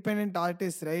like independent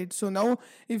artists, right? So now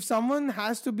if someone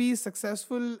has to be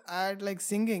successful at like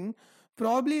singing,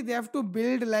 probably they have to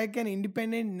build like an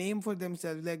independent name for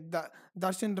themselves, like the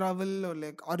Darshan Raval or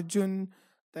like Arjun.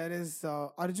 There is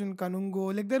Arjun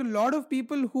Kanungo. Like there are a lot of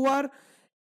people who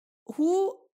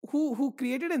who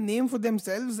created a name for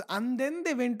themselves, and then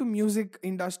they went to music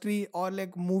industry or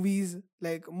like movies,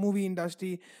 like movie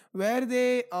industry, where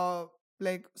they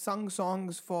like sung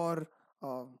songs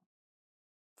uh,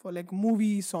 for like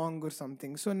movie song or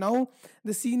something. So now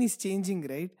the scene is changing,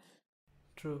 right?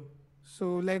 True.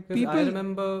 So like Because I people.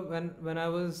 remember when I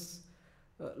was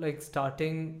like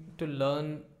starting to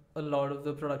learn a lot of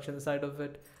the production side of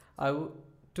it,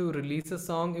 to release a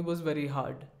song it was very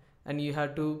hard, and you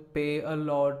had to pay a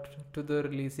lot to the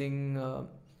releasing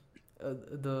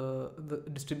the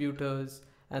distributors,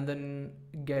 and then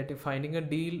get finding a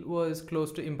deal was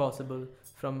close to impossible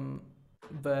from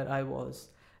where I was.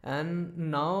 And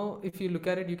now if you look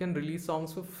at it, you can release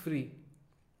songs for free,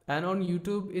 and on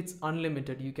YouTube it's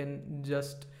unlimited. You can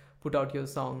just put out your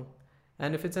song,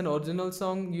 and if it's an original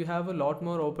song, you have a lot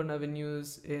more open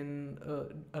avenues in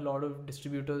a lot of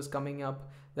distributors coming up.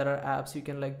 There are apps you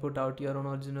can like put out your own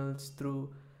originals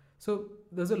through. So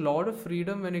there's a lot of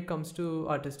freedom when it comes to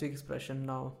artistic expression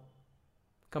now,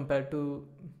 compared to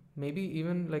maybe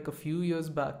even like a few years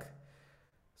back.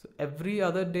 So every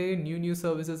other day new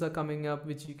services are coming up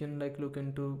which you can like look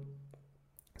into.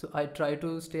 So I try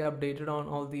to stay updated on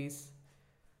all these.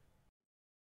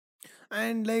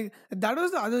 And like that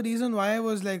was the other reason why I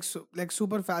was like like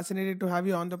super fascinated to have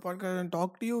you on the podcast and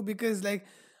talk to you, because like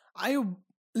I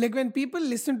like when people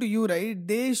listen to you, right,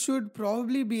 they should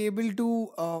probably be able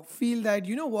to feel that,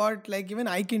 you know what, like even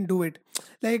I can do it.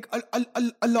 Like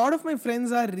a lot of my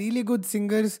friends are really good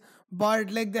singers,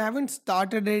 but like they haven't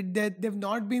started it, that they've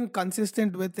not been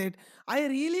consistent with it. I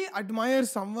really admire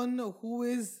someone who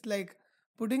is like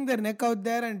putting their neck out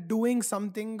there and doing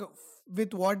something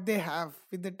with what they have,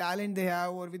 with the talent they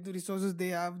have, or with the resources they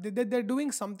have. They're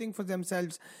doing something for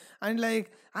themselves. And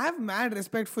like I have mad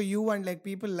respect for you and like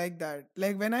people like that.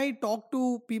 Like when I talk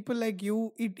to people like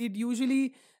you, it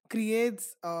usually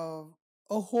creates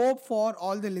a hope for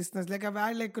all the listeners. Like I've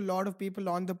had like a lot of people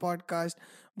on the podcast,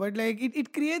 but like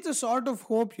it creates a sort of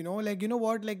hope, like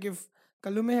like if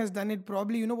Kalume has done it,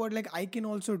 probably like I can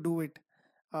also do it.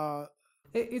 Uh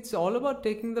It's all about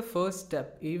taking the first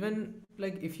step. Even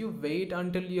like if you wait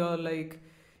until you're like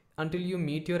until you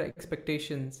meet your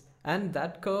expectations, and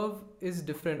that curve is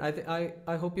different.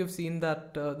 I hope you've seen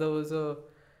that there was a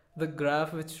the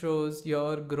graph which shows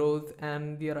your growth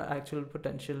and your actual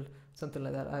potential, something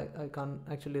like that. I can't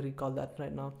actually recall that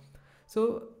right now. So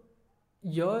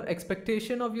your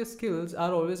expectation of your skills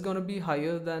are always going to be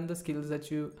higher than the skills that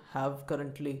you have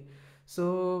currently.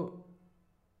 So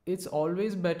it's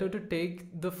always better to take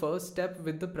the first step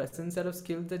with the present set of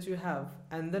skills that you have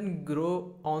and then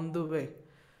grow on the way.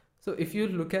 So if you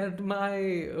look at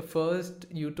my first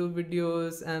YouTube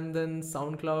videos and then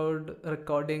SoundCloud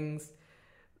recordings,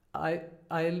 I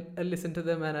I listen to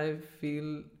them and I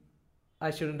feel I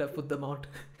shouldn't have put them out.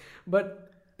 But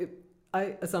I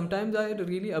sometimes I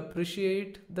really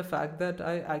appreciate the fact that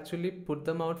I actually put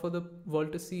them out for the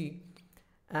world to see.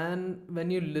 And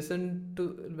when you listen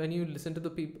to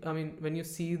the people, I mean, when you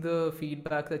see the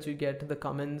feedback that you get, the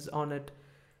comments on it,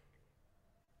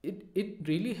 it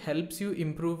really helps you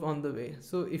improve on the way.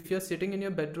 So if you're sitting in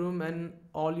your bedroom and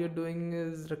all you're doing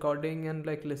is recording and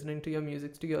like listening to your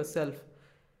music to yourself,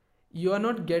 you are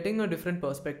not getting a different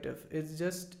perspective. It's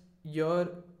just your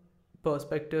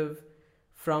perspective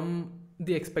from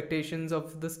the expectations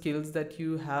of the skills that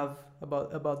you have,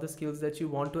 about the skills that you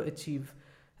want to achieve,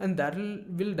 and that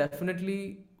will definitely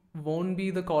won't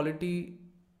be the quality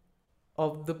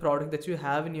of the product that you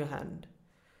have in your hand.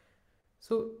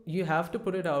 So you have to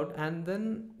put it out and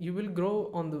then you will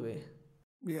grow on the way.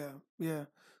 yeah, yeah.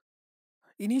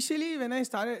 Initially, when I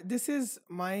started, this is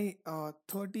my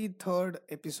 33rd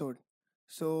episode.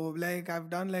 So, like,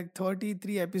 I've done like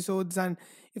 33 episodes. And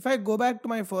if I go back to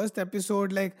my first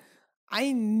episode, like,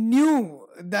 I knew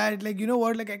that, like,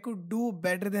 like, I could do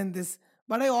better than this.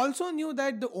 But I also knew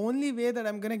that the only way that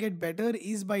I'm going to get better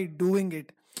is by doing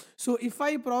it. So, if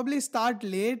I probably start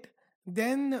late,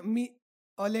 then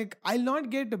or like, I'll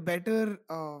not get better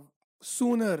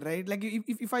sooner, right? Like,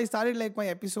 if I started like my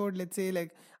episode, let's say,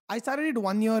 like, I started it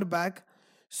 1 year back.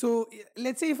 So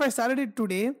let's say if I started it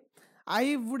today,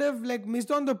 I would have like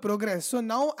missed on the progress. So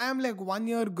now I'm like 1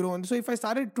 year grown. So if I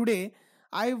started today,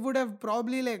 I would have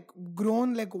probably like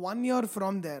grown like 1 year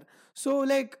from there. So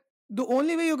like the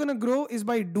only way you're gonna grow is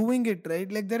by doing it, right?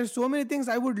 Like there are so many things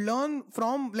I would learn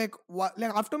from like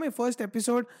like after my first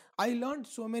episode, I learned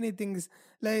so many things.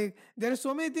 Like there are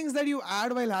so many things that you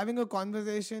add while having a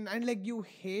conversation, and like you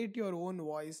hate your own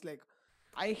voice. Like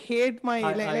I hate my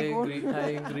I like agree. I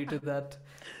agree to that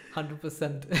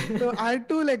 100%. so I had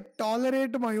to like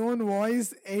tolerate my own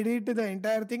voice, edit the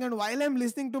entire thing, and while I'm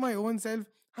listening to my own self,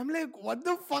 I'm like, what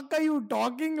the fuck are you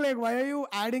talking? Like, why are you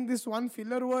adding this one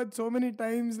filler word so many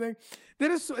times? Like,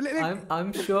 there is so,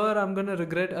 I'm sure I'm gonna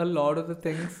regret a lot of the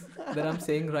things that I'm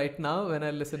saying right now when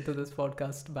I listen to this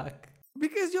podcast back.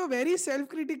 because you're very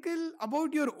self-critical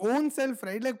about your own self,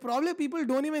 right? Like probably people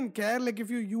don't even care like if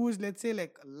you use, let's say,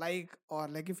 like or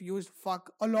like if you use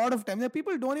fuck a lot of time, like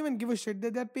people don't even give a shit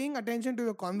that they're paying attention to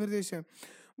the conversation.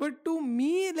 But to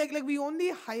me, like we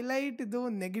only highlight the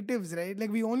negatives, right?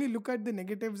 Like we only look at the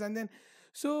negatives, and then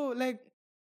so like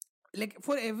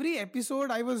for every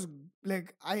episode I was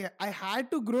like I had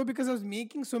to grow because I was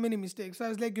making so many mistakes. So I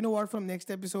was like, you know what, from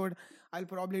next episode I'll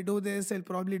probably do this, I'll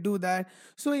probably do that.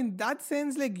 So in that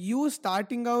sense, like you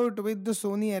starting out with the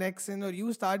Sony Ericsson or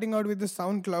you starting out with the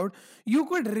SoundCloud, you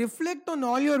could reflect on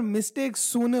all your mistakes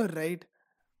sooner, right?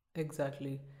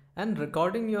 Exactly. And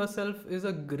recording yourself is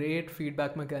a great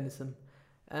feedback mechanism.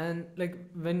 And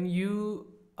like when you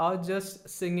are just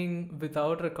singing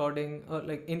without recording, or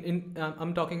like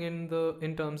I'm talking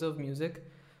in terms of music.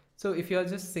 So if you're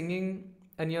just singing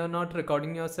and you're not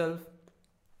recording yourself,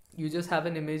 you just have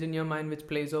an image in your mind which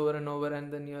plays over and over,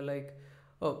 and then you're like,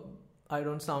 oh, I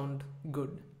don't sound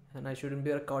good and I shouldn't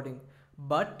be recording.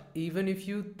 But even if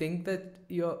you think that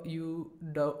you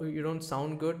don't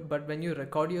sound good, but when you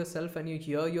record yourself and you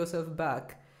hear yourself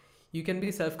back, you can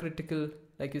be self-critical,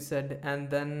 like you said, and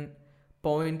then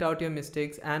point out your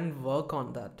mistakes and work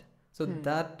on that. So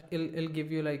that it'll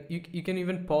give you like you can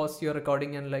even pause your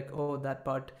recording and like, oh, that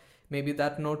part, maybe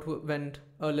that note went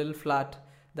a little flat,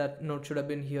 that note should have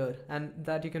been here, and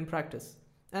that you can practice.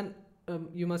 And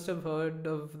you must have heard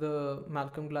of the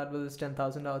Malcolm Gladwell's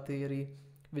 10,000 hour theory,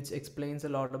 which explains a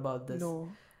lot about this. No.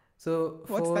 So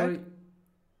What's that?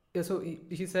 Yeah, so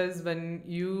he says when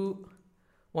you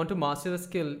want to master a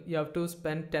skill, you have to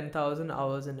spend 10,000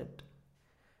 hours in it.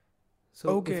 So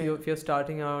Okay. if you're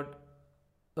starting out,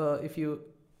 if you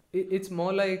it's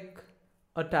more like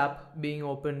a tap being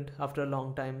opened after a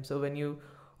long time. So when you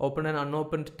open an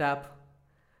unopened tap,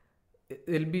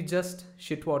 it'll be just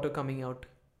shit water coming out,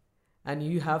 and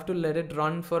you have to let it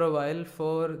run for a while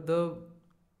for the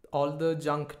all the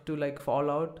junk to like fall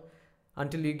out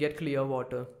until you get clear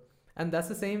water. And that's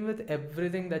the same with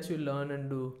everything that you learn and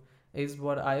do, is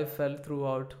what I've felt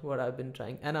throughout what I've been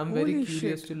trying. And I'm very Holy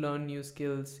curious shit. to learn new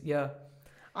skills. Yeah,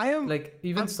 I am like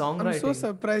even I'm so songwriting.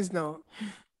 surprised now.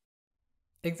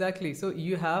 Exactly. So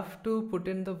you have to put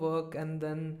in the work and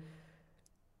then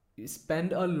you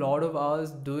spend a lot of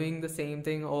hours doing the same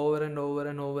thing over and over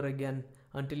and over again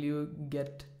until you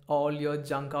get all your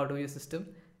junk out of your system,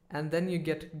 and then you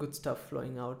get good stuff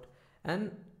flowing out.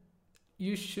 And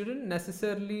you shouldn't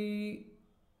necessarily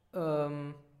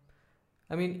um,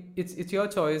 I mean, it's your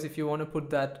choice if you want to put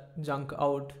that junk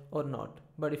out or not.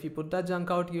 But if you put that junk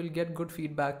out, you'll get good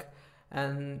feedback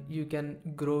and you can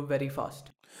grow very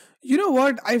fast. You know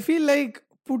what? I feel like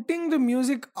putting the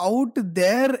music out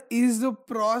there is the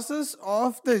process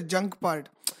of the junk part.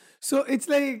 So it's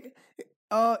like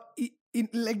in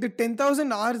like the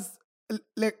 10,000 hours,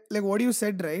 like what you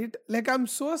said, right? Like I'm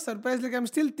so surprised, like I'm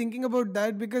still thinking about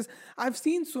that because I've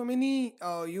seen so many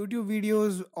YouTube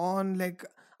videos on, like,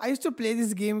 I used to play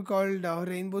this game called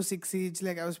Rainbow Six Siege.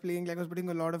 Like I was playing, like I was putting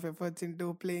a lot of efforts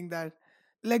into playing that.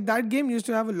 Like that game used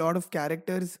to have a lot of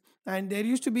characters, and there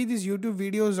used to be these YouTube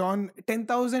videos on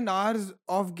 10,000 hours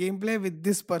of gameplay with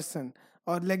this person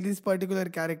or like this particular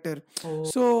character. Oh,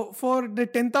 So for the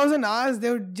 10,000 hours they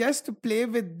would just play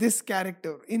with this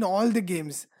character in all the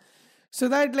games. So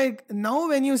that, like, now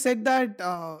when you said that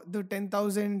the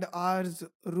 10,000 hours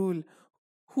rule,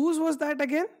 whose was that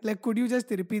again? Like, could you just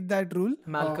repeat that rule?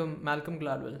 Malcolm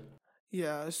Gladwell.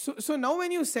 Yeah, so now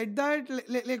when you said that,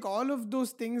 like all of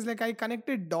those things, like I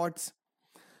connected dots.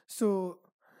 So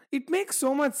it makes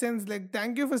so much sense. Like,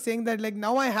 thank you for saying that. Like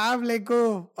now I have like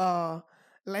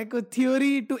a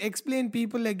theory to explain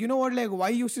people, like, you know what, like why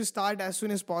you should start as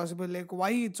soon as possible, like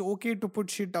why it's okay to put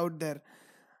shit out there.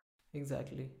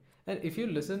 Exactly. And if you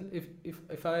listen,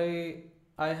 if I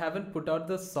haven't put out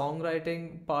the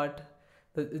songwriting part,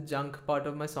 the junk part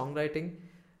of my songwriting,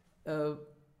 uh,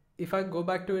 if I go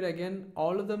back to it again,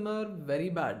 all of them are very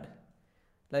bad.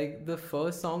 Like the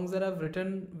first songs that I've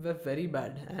written were very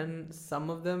bad, and some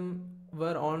of them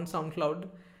were on SoundCloud,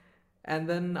 and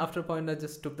then after a point I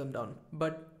just took them down.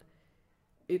 But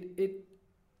it it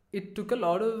it took a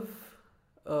lot of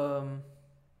um,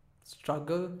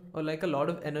 struggle or like a lot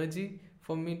of energy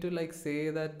for me to like say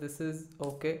that this is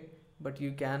okay, but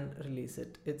you can release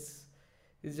it. It's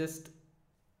just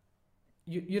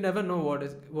you never know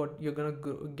what you're gonna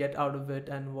get out of it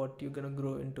and what you're gonna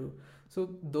grow into. So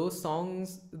those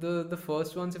songs, the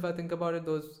first ones, if I think about it,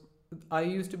 those, I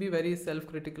used to be very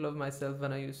self-critical of myself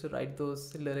when I used to write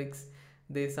those lyrics.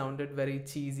 They sounded very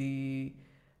cheesy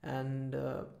and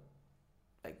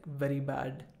like very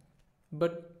bad.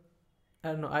 But I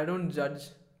don't know, I don't judge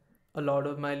a lot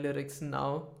of my lyrics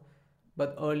now,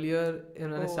 but earlier,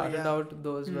 when I Oh started yeah. out,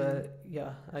 those Hmm. were,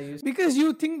 yeah, I used. Because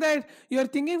you think that you're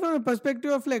thinking from a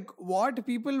perspective of like what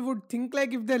people would think,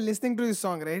 like if they're listening to this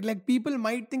song, right? Like people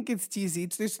might think it's cheesy.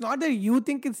 It's not that you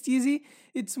think it's cheesy.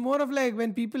 It's more of like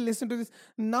when people listen to this.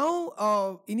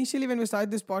 Now initially when we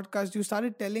started this podcast, you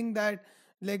started telling that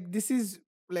like this is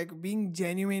like being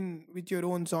genuine with your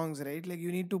own songs, right? Like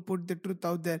you need to put the truth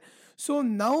out there. So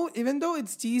now, even though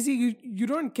it's cheesy, you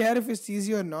don't care if it's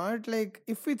cheesy or not. Like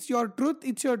if it's your truth,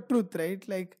 it's your truth, right?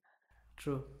 Like,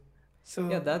 True. Yeah,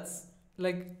 so. that's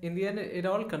like in the end, it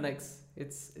all connects.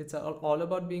 It's all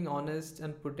about being honest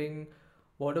and putting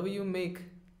whatever you make,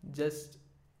 just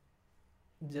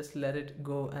just let it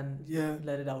go and Yeah.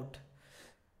 let it out.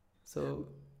 So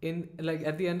in like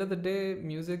at the end of the day,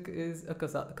 music is a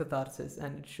catharsis,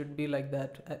 and it should be like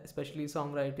that, especially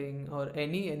songwriting or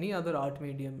any other art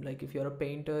medium. Like if you're a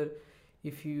painter,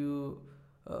 if you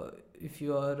if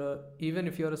you are even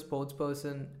if you're a sports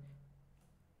person,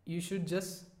 you should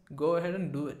just go ahead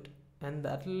and do it, and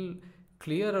that'll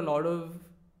clear a lot of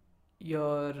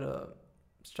your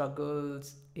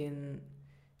struggles in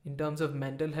terms of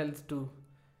mental health too.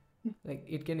 Like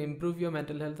it can improve your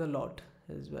mental health a lot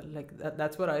as well. Like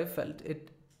that's what I felt it.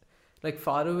 Like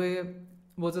Far Away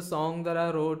was a song that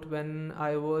I wrote when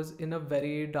I was in a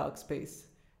very dark space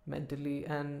mentally,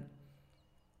 and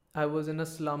I was in a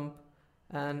slump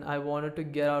and I wanted to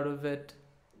get out of it.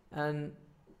 And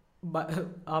but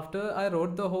after I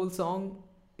wrote the whole song,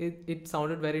 it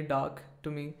sounded very dark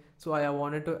to me. So I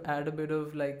wanted to add a bit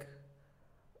of like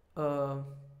uh,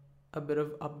 a bit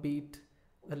of upbeat,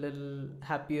 a little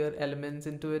happier elements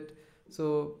into it.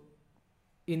 So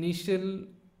initial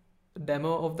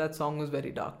demo of that song was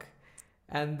very dark,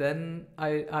 And then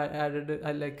I added,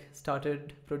 I like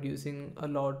started producing a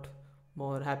lot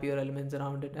more happier elements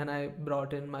around it, and I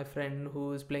brought in my friend who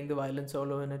was playing the violin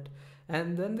solo in it,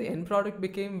 and then the end product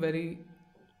became very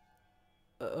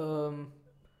um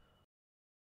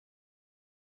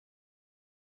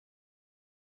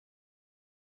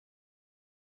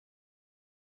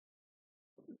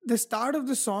The start of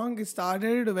the song, it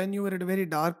started when you were at a very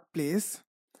dark place,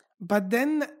 but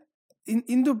then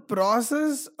in the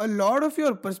process a lot of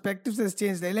your perspectives has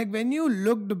changed. Like when you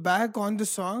looked back on the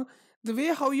song, the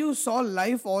way how you saw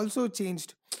life also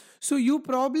changed. So you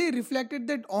probably reflected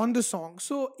that on the song.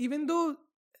 So even though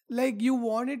like you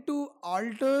wanted to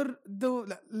alter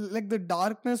the like the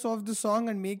darkness of the song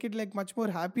and make it like much more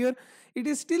happier, it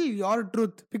is still your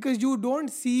truth, because you don't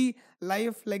see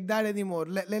life like that anymore.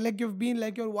 Like you've been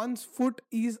like your one foot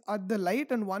is at the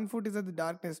light and one foot is at the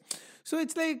darkness. So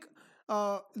it's like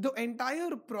the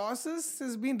entire process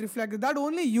has been reflected, that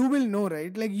only you will know,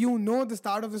 right? Like you know the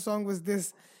start of the song was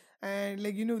this, and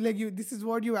like you know like you this is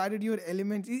what you added your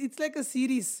elements. It's like a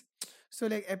series. So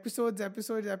like episode,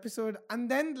 and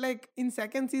then like in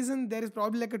second season there is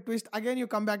probably like a twist again, you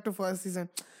come back to first season.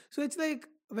 So it's like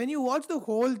when you watch the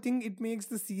whole thing it makes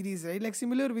the series, right? Like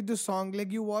similar with the song,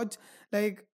 like you watch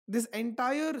like this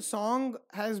entire song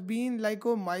has been like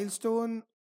a milestone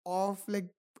of like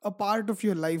a part of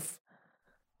your life,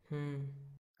 hmm.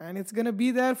 and it's gonna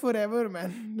be there forever,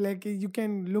 man. Like you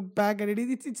can look back at it.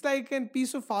 It's like a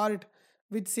piece of art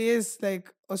which says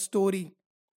like a story.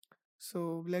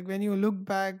 So like when you look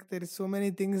back, there is so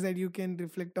many things that you can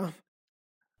reflect on.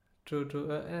 True,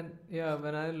 true. And yeah,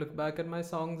 when I look back at my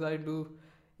songs, I do,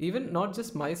 even not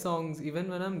just my songs, even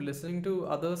when I'm listening to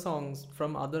other songs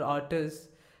from other artists,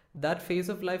 that phase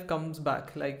of life comes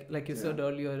back. Like you Yeah. said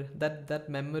earlier, that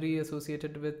memory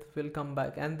associated with will come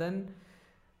back. And then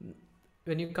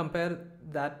when you compare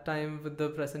that time with the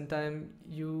present time,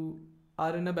 you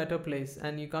are in a better place,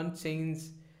 and you can't change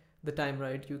the time,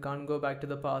 right? You can't go back to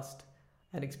the past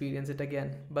and experience it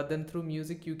again. But then through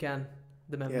music, you can.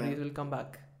 The Yeah. memories will come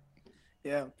back.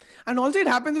 Yeah. And also it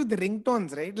happens with the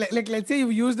ringtones, right? Like let's say you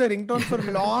use the ringtone for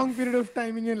a long period of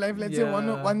time in your life, let's say Yeah.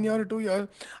 1 year or 2 years,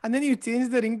 and then you change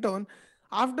the ringtone.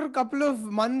 After a couple of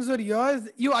months or years,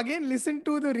 you again listen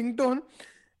to the ringtone,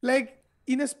 like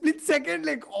in a split second,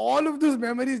 like all of those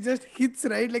memories just hits,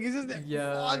 right? Like it's just like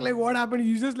fuck, Yeah. like what happened?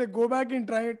 You just like go back and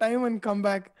try time and come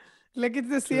back. Like it's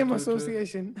the True, same true, true.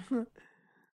 association.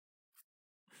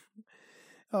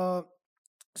 uh,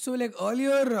 so like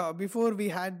earlier before we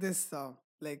had this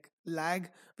like lag,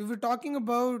 we were talking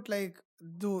about like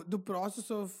the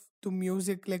process of the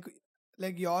music,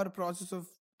 like your process of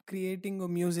creating a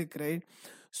music, right?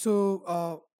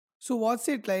 So so what's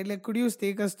it like could you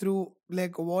take us through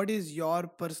like what is your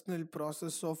personal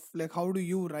process of like how do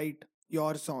you write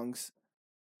your songs?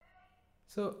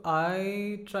 So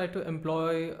I try to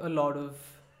employ a lot of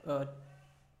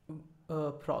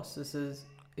uh, processes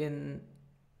in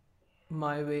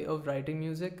my way of writing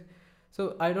music.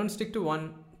 So I don't stick to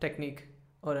one technique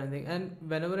or anything. And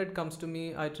whenever it comes to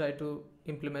me, I try to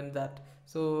implement that.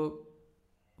 So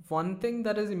one thing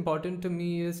that is important to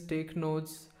me is take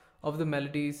notes of the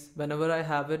melodies. Whenever I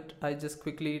have it, I just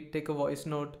quickly take a voice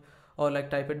note or like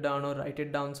type it down or write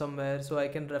it down somewhere so I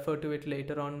can refer to it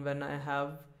later on when I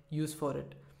have use for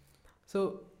it.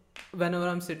 So whenever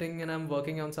I'm sitting and I'm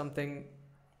working on something,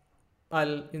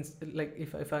 like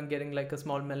if I'm getting like a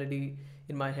small melody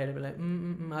in my head, I'll be like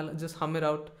I'll just hum it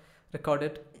out, record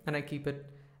it, and I keep it.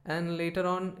 And later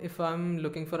on, if I'm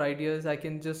looking for ideas, I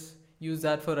can just use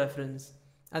that for reference.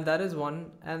 And that is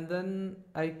one. And then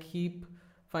I keep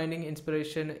finding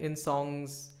inspiration in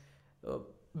songs. Uh,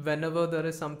 Whenever there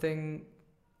is something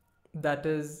that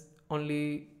is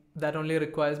only that only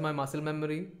requires my muscle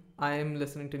memory, I am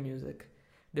listening to music,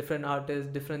 different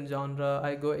artists, different genre.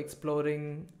 I go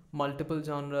exploring multiple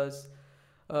genres,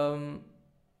 um,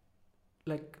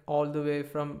 like all the way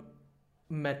from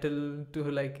metal to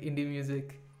like indie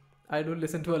music. I do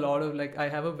listen to a lot of, like, I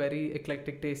have a very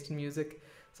eclectic taste in music.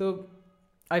 So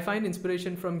I find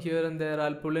inspiration from here and there.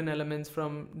 I'll pull in elements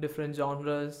from different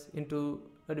genres into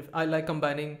I like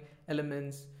combining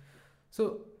elements.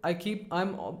 So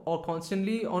I'm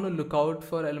constantly on a lookout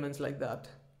for elements like that.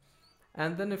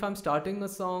 And then if I'm starting a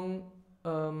song,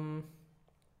 um,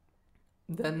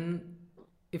 then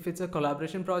if it's a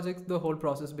collaboration project, the whole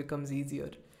process becomes easier.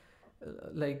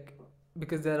 Like,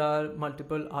 because there are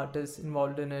multiple artists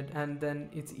involved in it, and then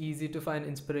it's easy to find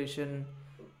inspiration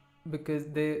because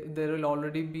there will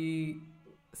already be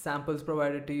samples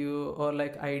provided to you or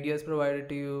like ideas provided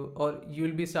to you, or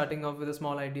you'll be starting off with a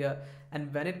small idea,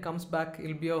 and when it comes back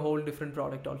it'll be a whole different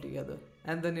product altogether.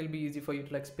 and then it'll be easy for you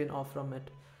to like spin off from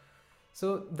it.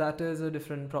 So that is a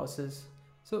different process.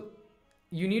 So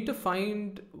you need to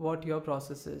find what your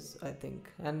process is, I think.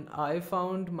 And I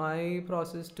found my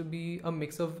process to be a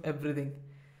mix of everything.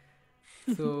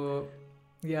 So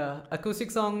yeah,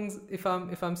 acoustic songs, if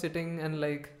I'm sitting and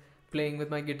like playing with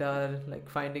my guitar, like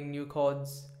finding new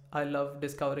chords, I love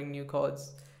discovering new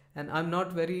chords. And I'm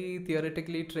not very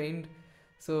theoretically trained,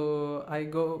 so I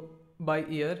go by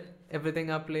ear.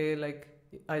 Everything I play, like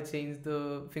I change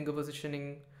the finger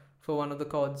positioning for one of the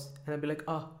chords, and I'll be like,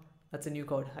 ah, that's a new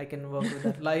chord. I can work with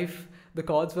that. Life, the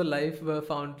chords for life were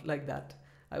found like that.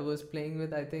 I was playing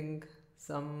with, I think,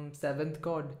 some seventh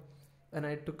chord, and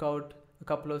I took out a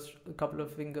couple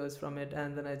of fingers from it,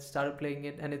 and then I started playing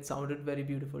it, and it sounded very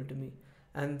beautiful to me.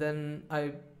 And then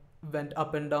I went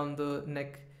up and down the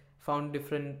neck, found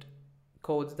different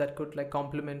chords that could like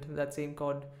complement that same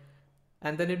chord,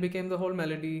 and then it became the whole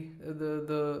melody,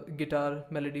 the guitar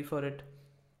melody for it.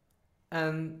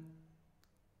 And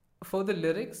for the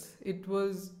lyrics, it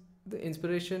was the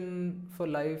inspiration for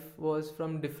life was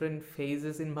from different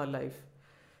phases in my life.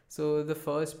 So the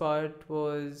first part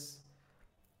was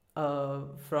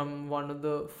from one of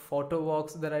the photo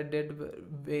walks that I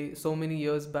did so many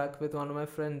years back with one of my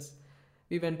friends.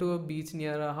 We went to a beach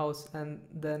near our house, and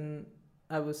then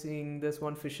I was seeing this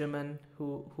one fisherman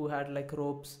who had like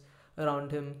ropes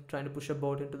around him trying to push a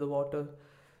boat into the water.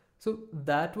 So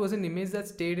that was an image that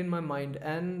stayed in my mind,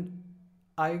 and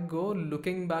I go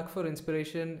looking back for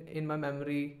inspiration in my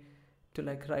memory to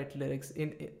like write lyrics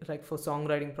like for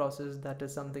songwriting process. That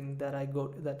is something that I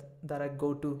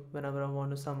go to whenever I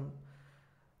want to some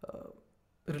uh,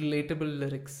 relatable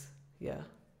lyrics. Yeah.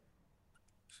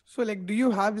 So, like, do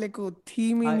you have like a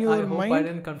theme in I your hope I mind?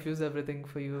 didn't confuse everything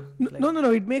for you. No, Like, no,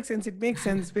 no. It makes sense. It makes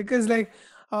sense because, like,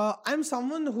 I'm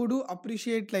someone who do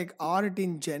appreciate like art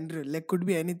in general. Like, could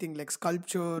be anything like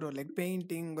sculpture or like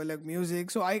painting or like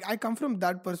music. So I come from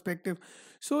that perspective.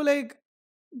 So like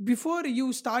before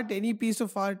you start any piece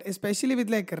of art, especially with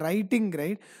like writing,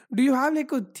 right? Do you have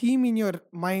like a theme in your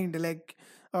mind, like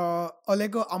or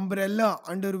like a umbrella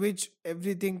under which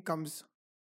everything comes?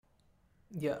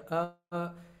 yeah.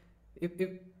 If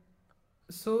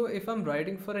so, if I'm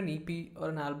writing for an EP or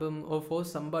an album or for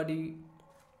somebody,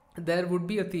 there would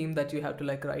be a theme that you have to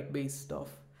like write based off.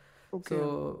 Okay.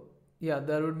 So yeah,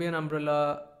 there would be an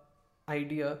umbrella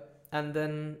idea, and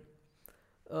then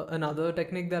another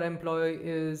technique that I employ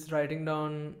is writing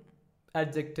down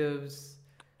adjectives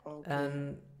Okay.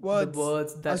 and the Words,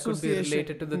 words that could be association.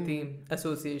 related to the theme,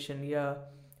 association. Yeah,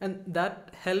 and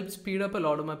that helps speed up a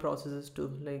lot of my processes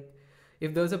too. Like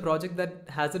if there's a project that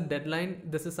has a deadline,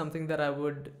 this is something that I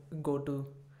would go to,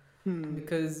 Hmm.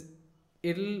 because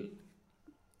it'll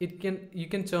you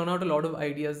can churn out a lot of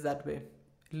ideas that way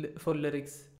for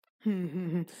lyrics.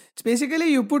 It's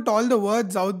basically you put all the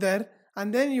words out there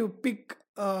and then you pick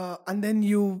and then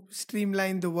you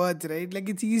streamline the words, right? Like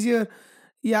it's easier.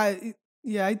 Yeah,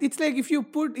 it's like if you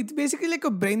put it's basically like a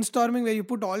brainstorming where you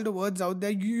put all the words out there.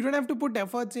 You don't have to put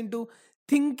efforts into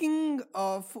thinking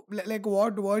of like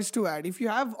what words to add. If you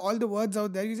have all the words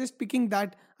out there, you're just picking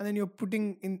that and then you're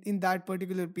putting in that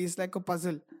particular piece like a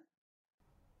puzzle.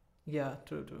 Yeah,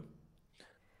 true, true.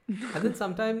 And then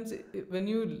sometimes when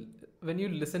you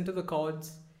listen to the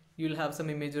chords, you'll have some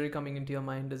imagery coming into your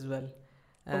mind as well,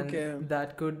 and Okay.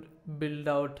 that could build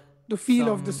out The feel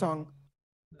of the some song.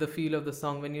 the feel of the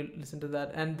song when you listen to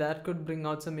that, and that could bring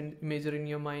out some imagery in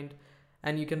your mind,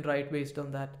 and you can write based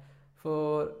on that.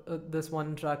 For this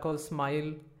one track called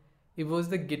Smile, it was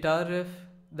the guitar riff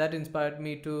that inspired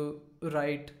me to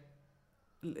write,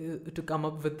 to come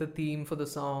up with the theme for the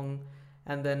song,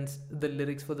 and then the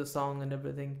lyrics for the song and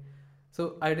everything.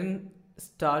 So I didn't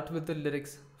start with the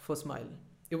lyrics for Smile.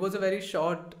 It was a very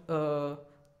short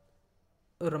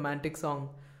romantic song.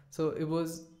 So it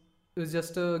was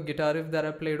just a guitar riff that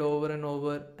I played over and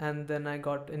over, and then I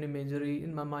got an imagery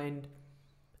in my mind,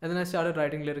 and then I started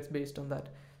writing lyrics based on that.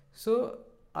 So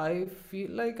I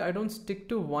feel like I don't stick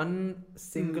to one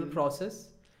single Hmm. process,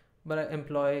 but I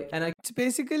employ and I It's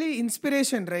basically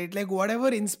inspiration, right? Like whatever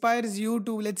inspires you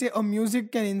to, let's say, a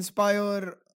music can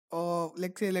inspire,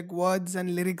 let's say, like words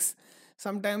and lyrics.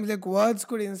 Sometimes, like words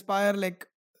could inspire, like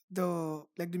the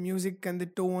music and the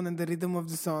tone and the rhythm of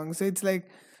the song. So it's like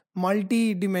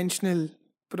multi-dimensional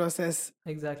process.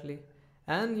 exactly.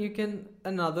 And you can,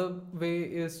 another way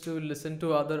is to listen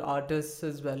to other artists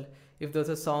as well. If there's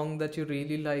a song that you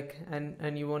really like,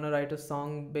 and you want to write a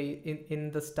song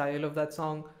in the style of that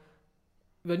song,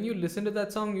 when you listen to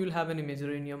that song, you'll have an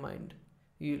imagery in your mind.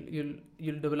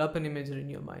 You'll develop an imagery in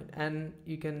your mind, and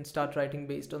you can start writing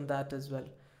based on that as well.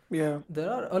 Yeah. There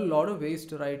are a lot of ways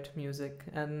to write music,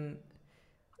 and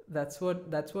that's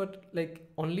what like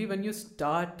only when you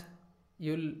start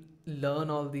you'll learn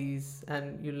all these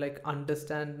and you like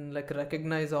understand and like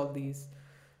recognize all these.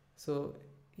 So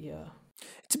yeah.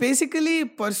 It's basically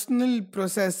personal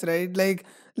process, right? Like,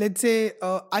 let's say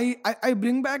I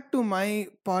bring back to my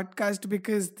podcast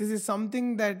because this is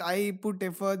something that I put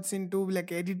efforts into,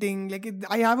 like editing, like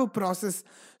I have a process.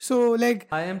 So like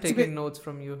I am it's ba- taking notes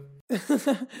from you.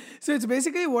 so it's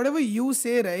basically whatever you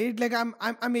say, right? Like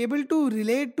I'm able to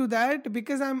relate to that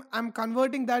because I'm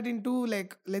converting that into,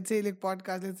 like, let's say like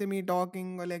podcast, let's say me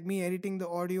talking or like me editing the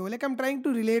audio, like I'm trying to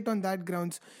relate on that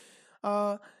grounds.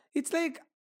 uh it's like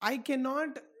I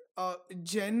cannot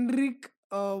generic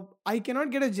I cannot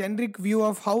get a generic view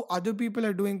of how other people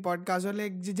are doing podcasts, or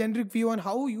like generic view on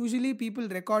how usually people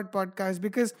record podcasts,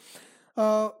 because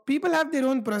people have their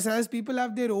own process, people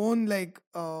have their own like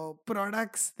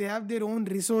products, they have their own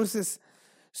resources.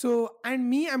 So and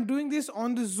me, I'm doing this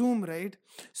on the Zoom, right?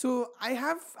 So I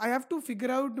have to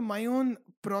figure out my own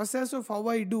process of how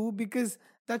I do, because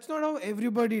that's not how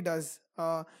everybody does.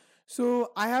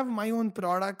 So I have my own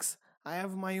products, I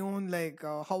have my own like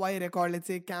how I record, let's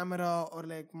say camera or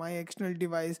like my external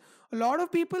device. A lot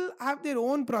of people have their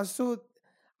own process. So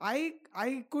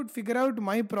I could figure out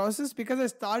my process because I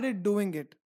started doing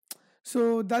it.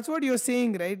 So that's what you're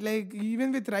saying, right? Like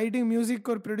even with writing music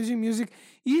or producing music,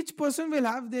 each person will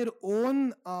have their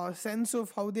own sense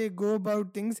of how they go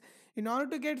about things. In order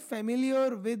to get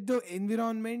familiar with the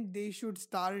environment, they should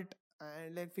start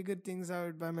and like figure things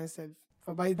out by myself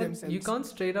or by And you themselves. can't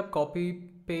straight up copy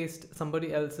paste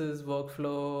somebody else's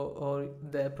workflow or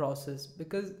their process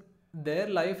because their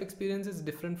life experience is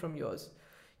different from yours.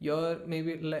 Your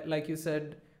maybe like you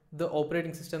said, the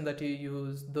operating system that you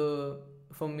use, the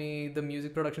for me the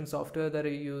music production software that I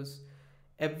use,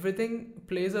 everything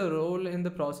plays a role in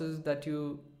the process that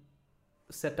you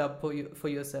set up for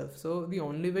yourself. So the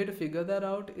only way to figure that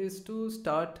out is to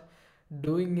start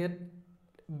doing it,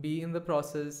 be in the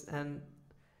process, and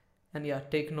yeah,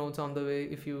 take notes on the way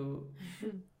if you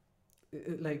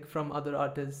like from other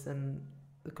artists and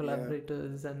Yeah.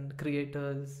 collaborators and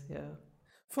creators. Yeah.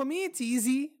 For me, it's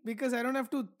easy because I don't have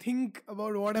to think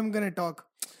about what I'm gonna talk.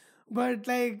 But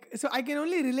like, so I can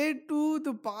only relate to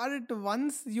the part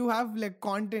once you have like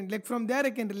content. Like from there, I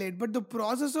can relate. But the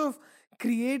process of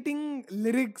creating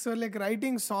lyrics or like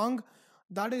writing song,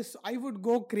 that is, I would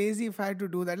go crazy if I had to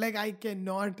do that. Like I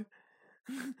cannot.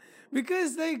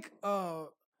 Because like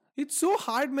it's so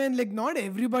hard, man. Like not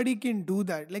everybody can do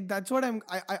that. Like that's what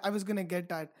I was gonna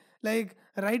get at. Like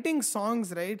writing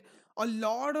songs, right? A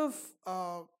lot of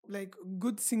like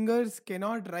good singers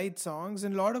cannot write songs,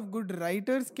 and a lot of good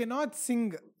writers cannot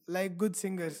sing like good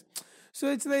singers.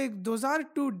 So it's like those are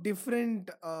two different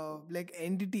like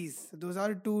entities, those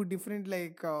are two different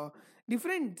like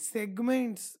different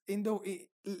segments in the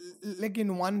like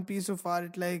in one piece of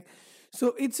art. Like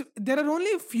so it's there are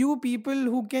only few people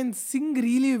who can sing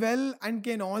really well and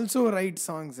can also write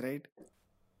songs, right?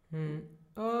 Hmm.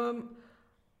 Um,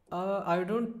 I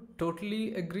don't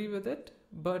totally agree with it,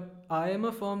 but I am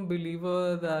a firm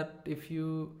believer that if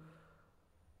you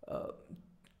uh,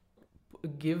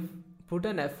 give put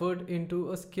an effort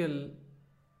into a skill,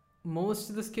 most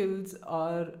of the skills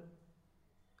are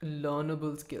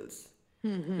learnable skills.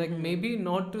 Like maybe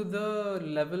not to the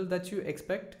level that you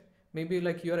expect. Maybe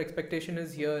like your expectation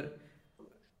is here,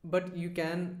 but you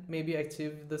can maybe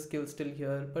achieve the skill still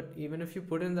here. But even if you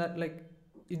put in that, like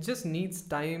it just needs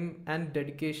time and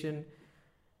dedication.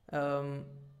 um,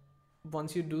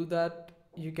 Once you do that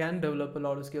you can develop a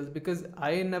lot of skills, because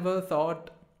I never thought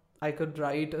I could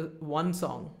write one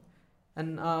song,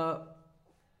 and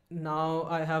now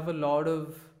I have a lot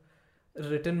of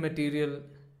written material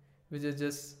which is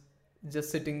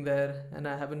just sitting there and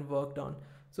I haven't worked on.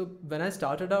 So when I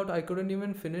started out I couldn't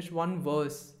even finish one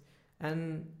verse,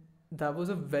 and that was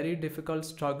a very difficult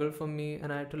struggle for me,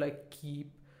 and I had to like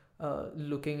keep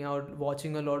looking out,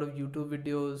 watching a lot of YouTube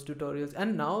videos, tutorials.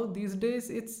 And now these days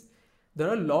it's there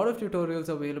are a lot of tutorials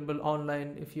available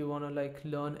online if you want to like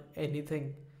learn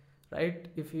anything, right?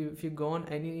 If you go on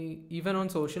any, even on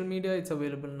social media it's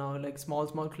available now, like small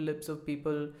clips of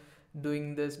people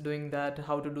doing this, doing that,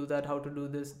 how to do that, how to do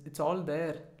this, it's all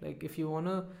there. Like if you want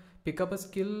to pick up a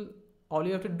skill, all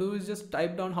you have to do is just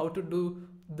type down how to do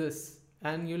this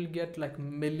and you'll get like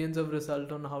millions of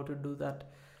results on how to do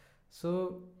that.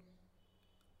 So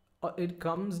it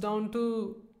comes down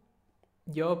to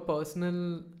your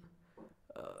personal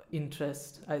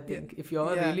interest, I Yeah, think. If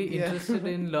you're yeah, really yeah. interested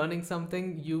in learning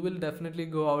something, you will definitely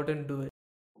go out and do it.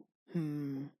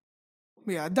 Hmm.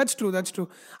 Yeah, that's true. That's true.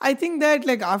 I think that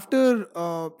like after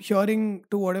hearing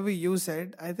to whatever you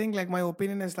said, I think like my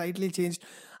opinion has slightly changed.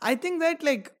 I think that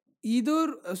like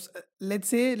either let's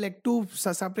say like two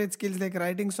separate skills like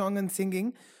writing song and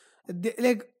singing.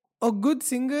 Like a good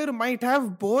singer might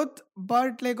have both,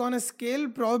 but like on a scale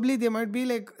probably they might be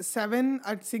like 7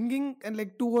 at singing and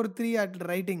like 2 or 3 at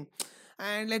writing.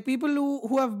 And like people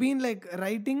who have been like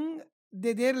writing,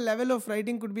 their level of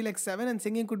writing could be like 7 and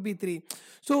singing could be 3.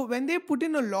 So when they put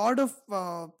in a lot of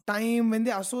time, when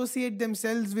they associate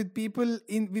themselves with people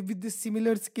with this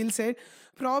similar skill set,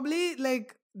 probably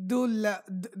like the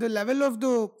level of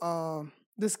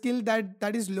the skill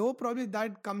that is low, probably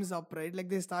that comes up, right? Like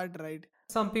they start, right?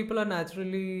 Some people are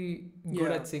naturally good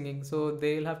Yeah. at singing, so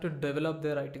they'll have to develop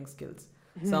their writing skills.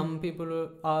 Hmm. Some people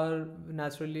are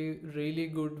naturally really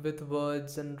good with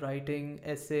words and writing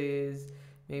essays,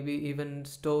 maybe even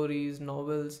stories,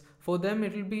 novels. For them,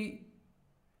 it'll be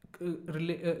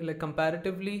like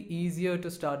comparatively easier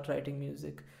to start writing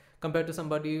music compared to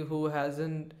somebody who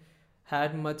hasn't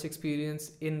had much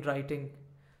experience in writing.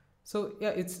 So yeah,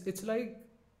 it's like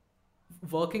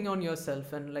working on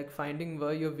yourself and like finding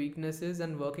where your weakness is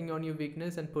and working on your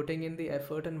weakness and putting in the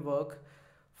effort and work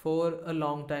for a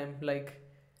long time, like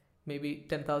maybe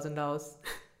 10,000 hours.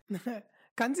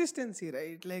 Consistency,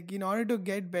 right? Like in order to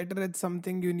get better at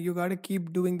something, you got to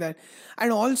keep doing that.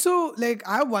 And also, like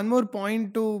I have one more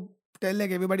point to tell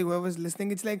like everybody whoever's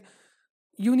listening. It's like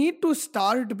you need to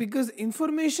start because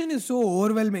information is so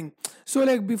overwhelming. So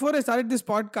like before I started this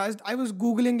podcast, I was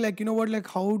googling like like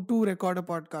how to record a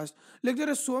podcast. Like there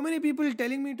are so many people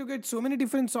telling me to get so many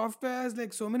different softwares,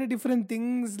 like so many different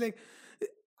things, like.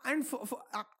 And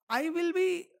I will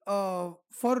be I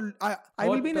will be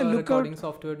What in a lookout. recording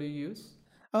software do you use?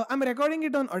 I'm recording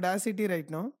it on Audacity right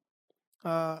now.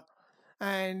 Uh,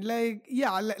 and like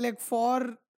yeah, like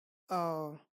uh,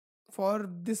 for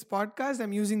this podcast,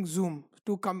 I'm using Zoom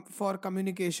to come for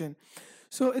communication.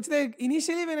 So it's like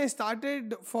initially when I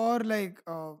started for like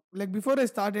before I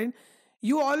started,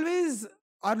 you always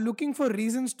are looking for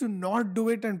reasons to not do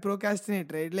it and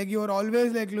procrastinate, right? Like you're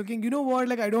always like looking, what,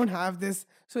 like I don't have this,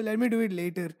 so let me do it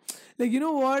later. Like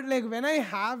what, like when I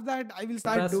have that, I will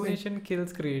start doing. Procrastination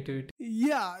kills creativity.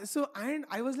 Yeah. So, and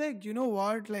I was like,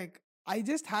 what? Like, I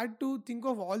just had to think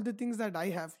of all the things that I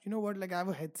have. You know what? Like, I have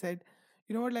a headset.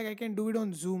 You know what? Like, I can do it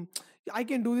on Zoom. I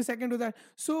can do this, I can do that.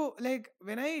 So, like,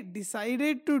 when I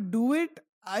decided to do it,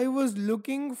 I was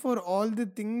looking for all the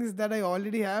things that I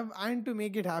already have and to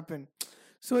make it happen.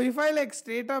 So, if I like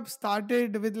straight up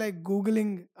started with like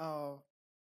Googling,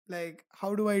 like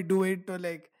how do I do it, or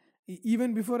like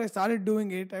even before I started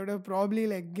doing it, I would have probably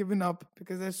like given up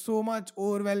because there's so much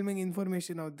overwhelming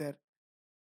information out there.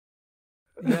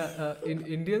 Yeah, in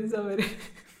Indians are very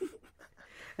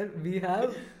and we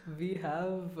have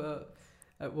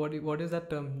what is that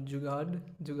term? Jugad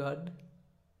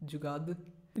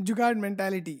Jugaad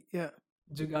mentality, yeah.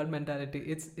 Jugaad mentality.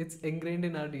 It's ingrained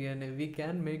in our DNA. We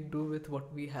can make do with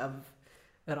what we have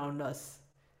around us.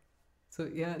 So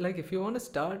yeah, like if you want to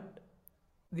start,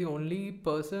 the only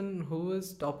person who is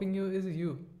stopping you is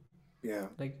you. Yeah.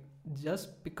 Like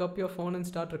just pick up your phone and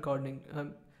start recording.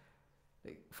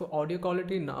 Like for audio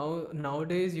quality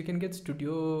nowadays you can get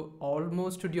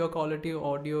almost studio quality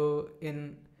audio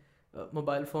in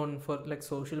mobile phone for like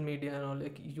social media and all.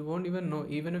 Like you won't even know,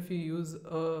 even if you use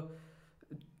a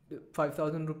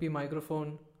 5,000 rupee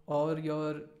microphone or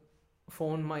your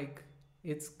phone mic,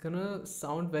 it's gonna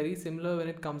sound very similar when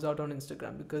it comes out on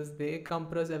Instagram because they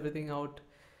compress everything out,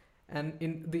 and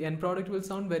in the end product will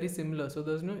sound very similar. So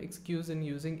there's no excuse in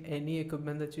using any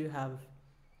equipment that you have.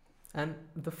 And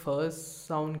the first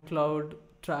SoundCloud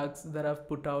tracks that I've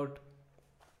put out,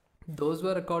 those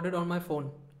were recorded on my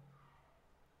phone.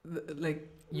 Like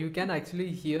you can actually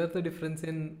hear the difference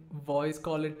in voice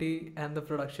quality and the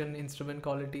production instrument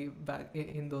quality back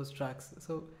in those tracks.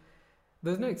 So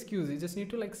there's no excuse. You just need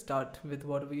to like start with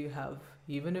what we have,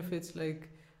 even if it's like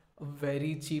a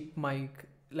very cheap mic.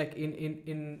 Like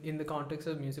in the context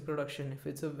of music production, if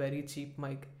it's a very cheap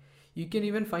mic, you can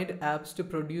even find apps to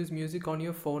produce music on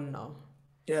your phone now.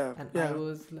 Yeah. And I Yeah.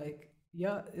 was like,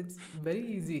 yeah, it's very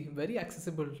easy, very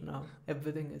accessible now.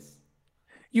 Everything is.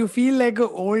 You feel like an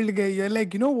old guy. You're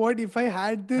like, what? If I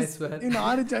had I this swear. in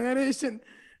our generation,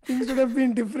 things would have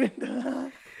been different.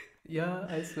 Yeah,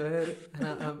 I swear. And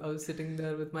I was sitting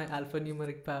there with my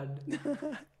alphanumeric pad,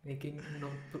 making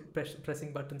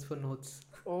pressing buttons for notes.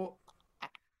 Oh,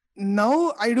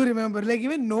 now I do remember. Like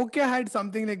even Nokia had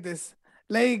something like this.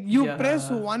 Like you press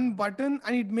Yeah, one button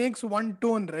and it makes one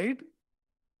tone, right?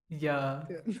 yeah.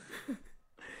 Yeah.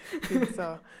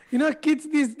 It's kids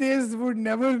these days would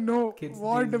never know Kids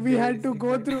what these we had days, to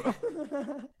go exactly.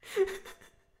 through.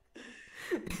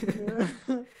 Yeah.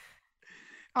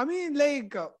 I mean,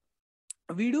 like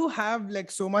we do have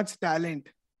like so much talent.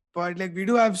 but like we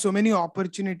do have so many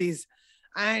opportunities.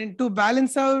 And to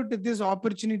balance out this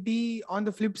opportunity, on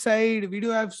the flip side, we do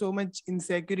have so much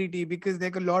insecurity, because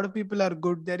like a lot of people are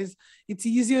good. It's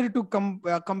easier to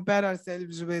compare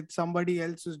ourselves with somebody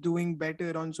else who's doing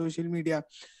better on social media.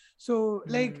 So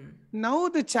like Hmm. now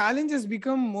the challenge has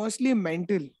become mostly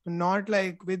mental, not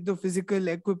like with the physical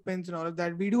equipments and all of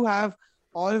that. We do have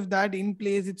all of that in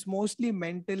place. It's mostly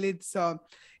mental. It's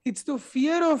the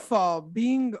fear of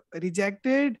being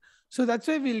rejected. So that's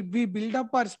why we build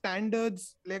up our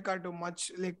standards like at a much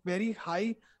like very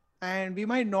high, and we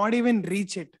might not even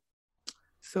reach it.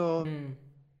 So Hmm.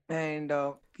 and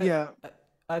I, yeah. I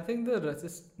I think the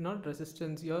not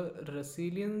resistance, your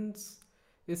resilience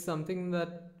is something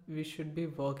that we should be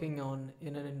working on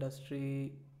in an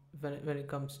industry when it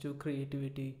comes to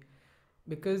creativity,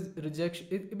 because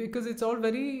because it's all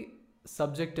very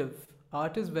subjective.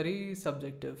 Art is very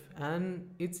subjective, and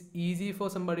it's easy for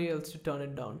somebody else to turn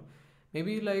it down.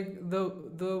 Maybe like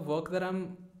the work that I'm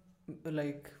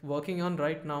like working on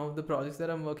right now, the projects that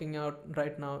I'm working out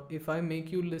right now, if I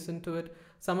make you listen to it,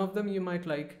 some of them you might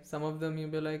like, some of them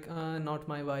you'll be like, not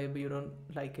my vibe, you don't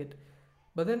like it.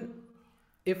 But then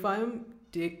if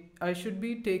I should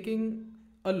be taking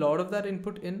a lot of that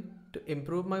input in to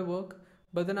improve my work,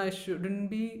 but then I shouldn't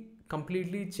be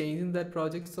completely changing that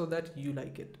project so that you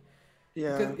like it,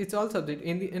 because Yeah. it's all subject.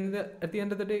 In the at the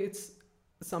end of the day, it's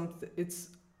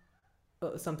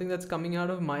something that's coming out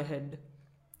of my head,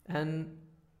 and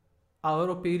our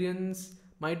opinions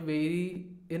might vary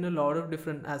in a lot of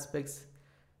different aspects.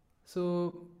 So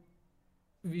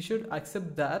we should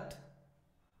accept that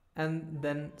and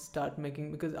then start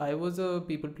making, because I was a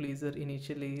people pleaser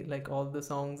initially. Like all the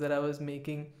songs that I was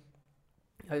making,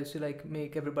 I used to like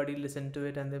make everybody listen to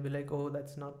it and they'll be like, oh,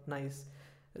 that's not nice,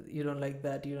 you don't like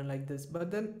that, you don't like this.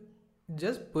 But then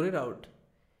just put it out.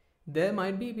 There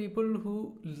might be people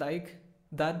who like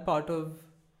that part of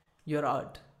your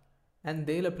art and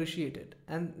they'll appreciate it,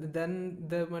 and then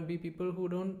there might be people who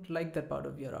don't like that part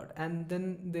of your art and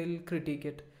then they'll critique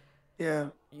it. Yeah.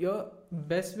 Your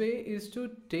best way is to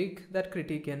take that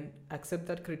critique and accept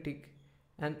that critique,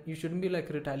 and you shouldn't be like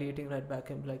retaliating right back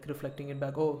and like reflecting it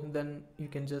back. Oh, then you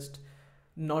can just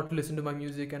not listen to my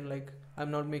music, and like I'm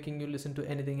not making you listen to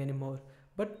anything anymore.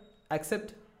 But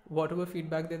accept whatever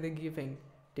feedback that they're giving,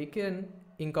 take it and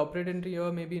incorporate into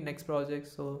your maybe next project.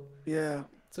 Yeah.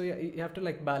 So yeah, you have to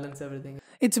like balance everything.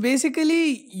 It's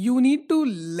basically you need to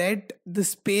let the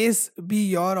space be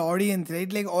your audience,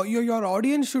 right? Like your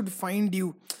audience should find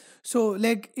you. So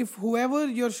like if whoever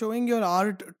you're showing your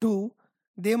art to,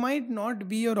 they might not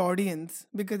be your audience,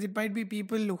 because it might be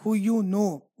people who you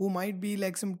know, who might be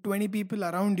like some 20 people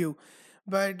around you.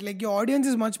 But like your audience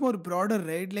is much more broader,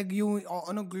 right? Like you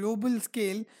on a global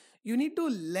scale, you need to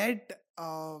let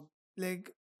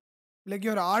like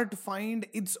your art find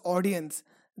its audience,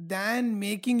 than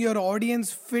making your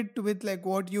audience fit with like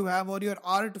what you have, or your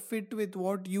art fit with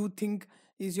what you think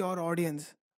is your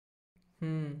audience.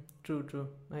 True,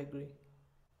 I agree.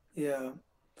 Yeah.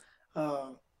 uh,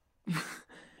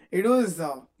 it was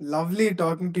lovely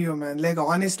talking to you, man. Like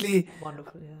honestly,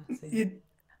 Wonderful, yeah, same here. it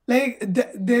like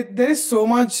there is so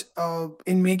much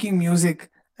in making music.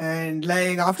 And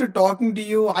like after talking to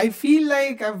you, I feel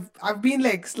like I've been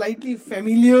like slightly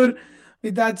familiar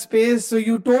with that space. So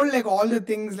you told like all the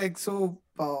things like so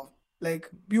like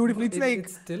beautiful. But It's like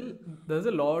it's still, there's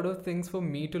a lot of things for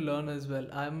me to learn as well.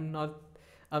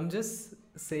 I'm just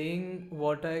saying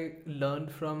what I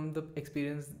learned from the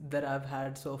experience that I've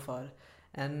had so far,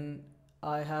 and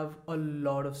I have a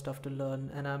lot of stuff to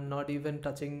learn, and I'm not even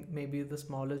touching maybe the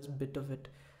smallest bit of it.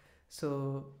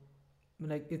 So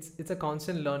like it's a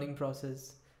constant learning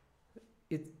process.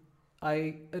 It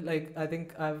I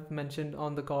think I've mentioned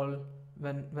on the call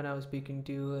when I was speaking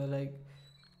to you, like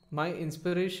my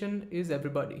inspiration is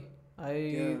everybody. I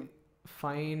yeah.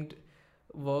 find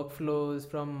workflows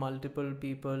from multiple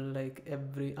people, like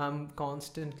I'm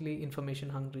constantly information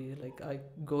hungry. Like I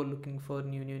go looking for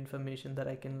new information that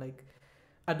I can like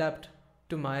adapt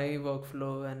to my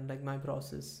workflow and like my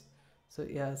process. So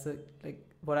yeah, so like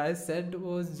what I said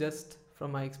was just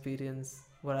from my experience,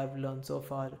 what I've learned so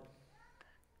far.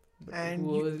 But And you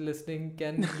whoever's listening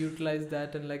can utilize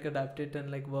that and like adapt it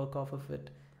and like work off of it.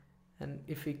 And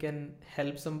if we can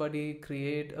help somebody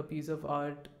create a piece of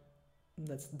art,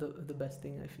 that's the best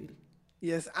thing I feel.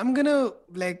 yes, I'm gonna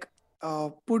like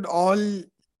put all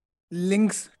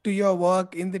links to your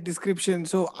work in the description.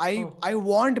 So Oh, I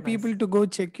want nice. people to go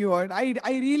check you out. I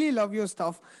really love your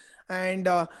stuff. And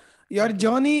your Thank you.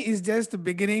 journey is just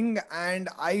beginning, and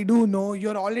I do know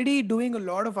you're already doing a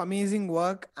lot of amazing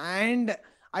work. And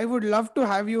I would love to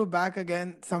have you back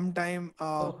again sometime.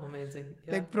 Oh, amazing.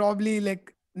 Yeah. Like probably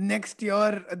like next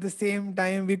year at the same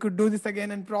time we could do this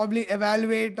again and probably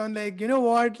evaluate on like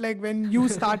what like when you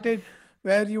started,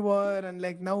 where you were, and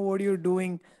like now what you're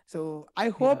doing. So I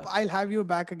hope Yeah. I'll have you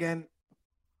back again.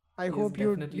 I Yes, hope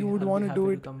you definitely. would I'll be want to do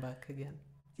happy to it. come back again.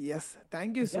 Yes,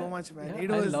 thank you so Yeah, much, man. yeah. It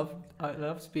was I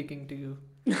love speaking to you.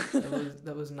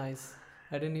 That was nice.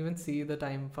 I didn't even see the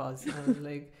time pass. I was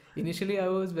like, initially I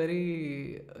was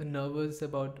very nervous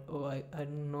about, oh, I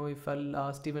don't know if I'll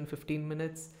last even 15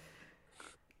 minutes.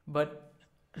 But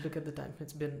look at the time.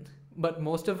 But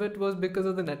most of it was because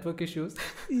of the network issues.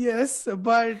 yes,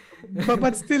 but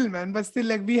still, man, but still,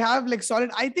 like we have like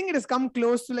solid. I think it has come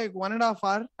close to like 1.5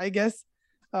 hour, I guess.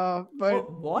 Oh,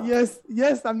 But what? yes,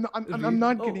 I'm Really?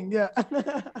 not kidding. Oh,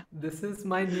 Yeah. this is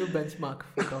my new benchmark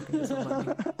for talking to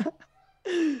someone.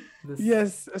 This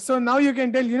Yes. So now you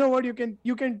can tell. You know what?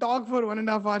 You can talk for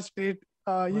 1.5 hours straight.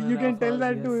 one You and a can half tell hours,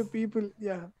 that yes. to people.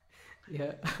 Yeah.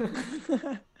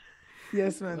 Yeah.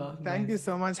 Yes, man. Oh, Thank you nice.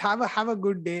 so much. Have a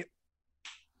good day.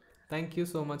 Thank you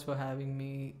so much for having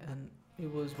me, and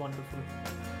it was wonderful.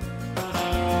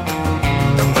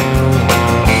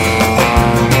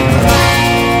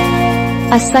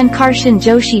 A Sankarshan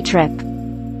Joshi trip.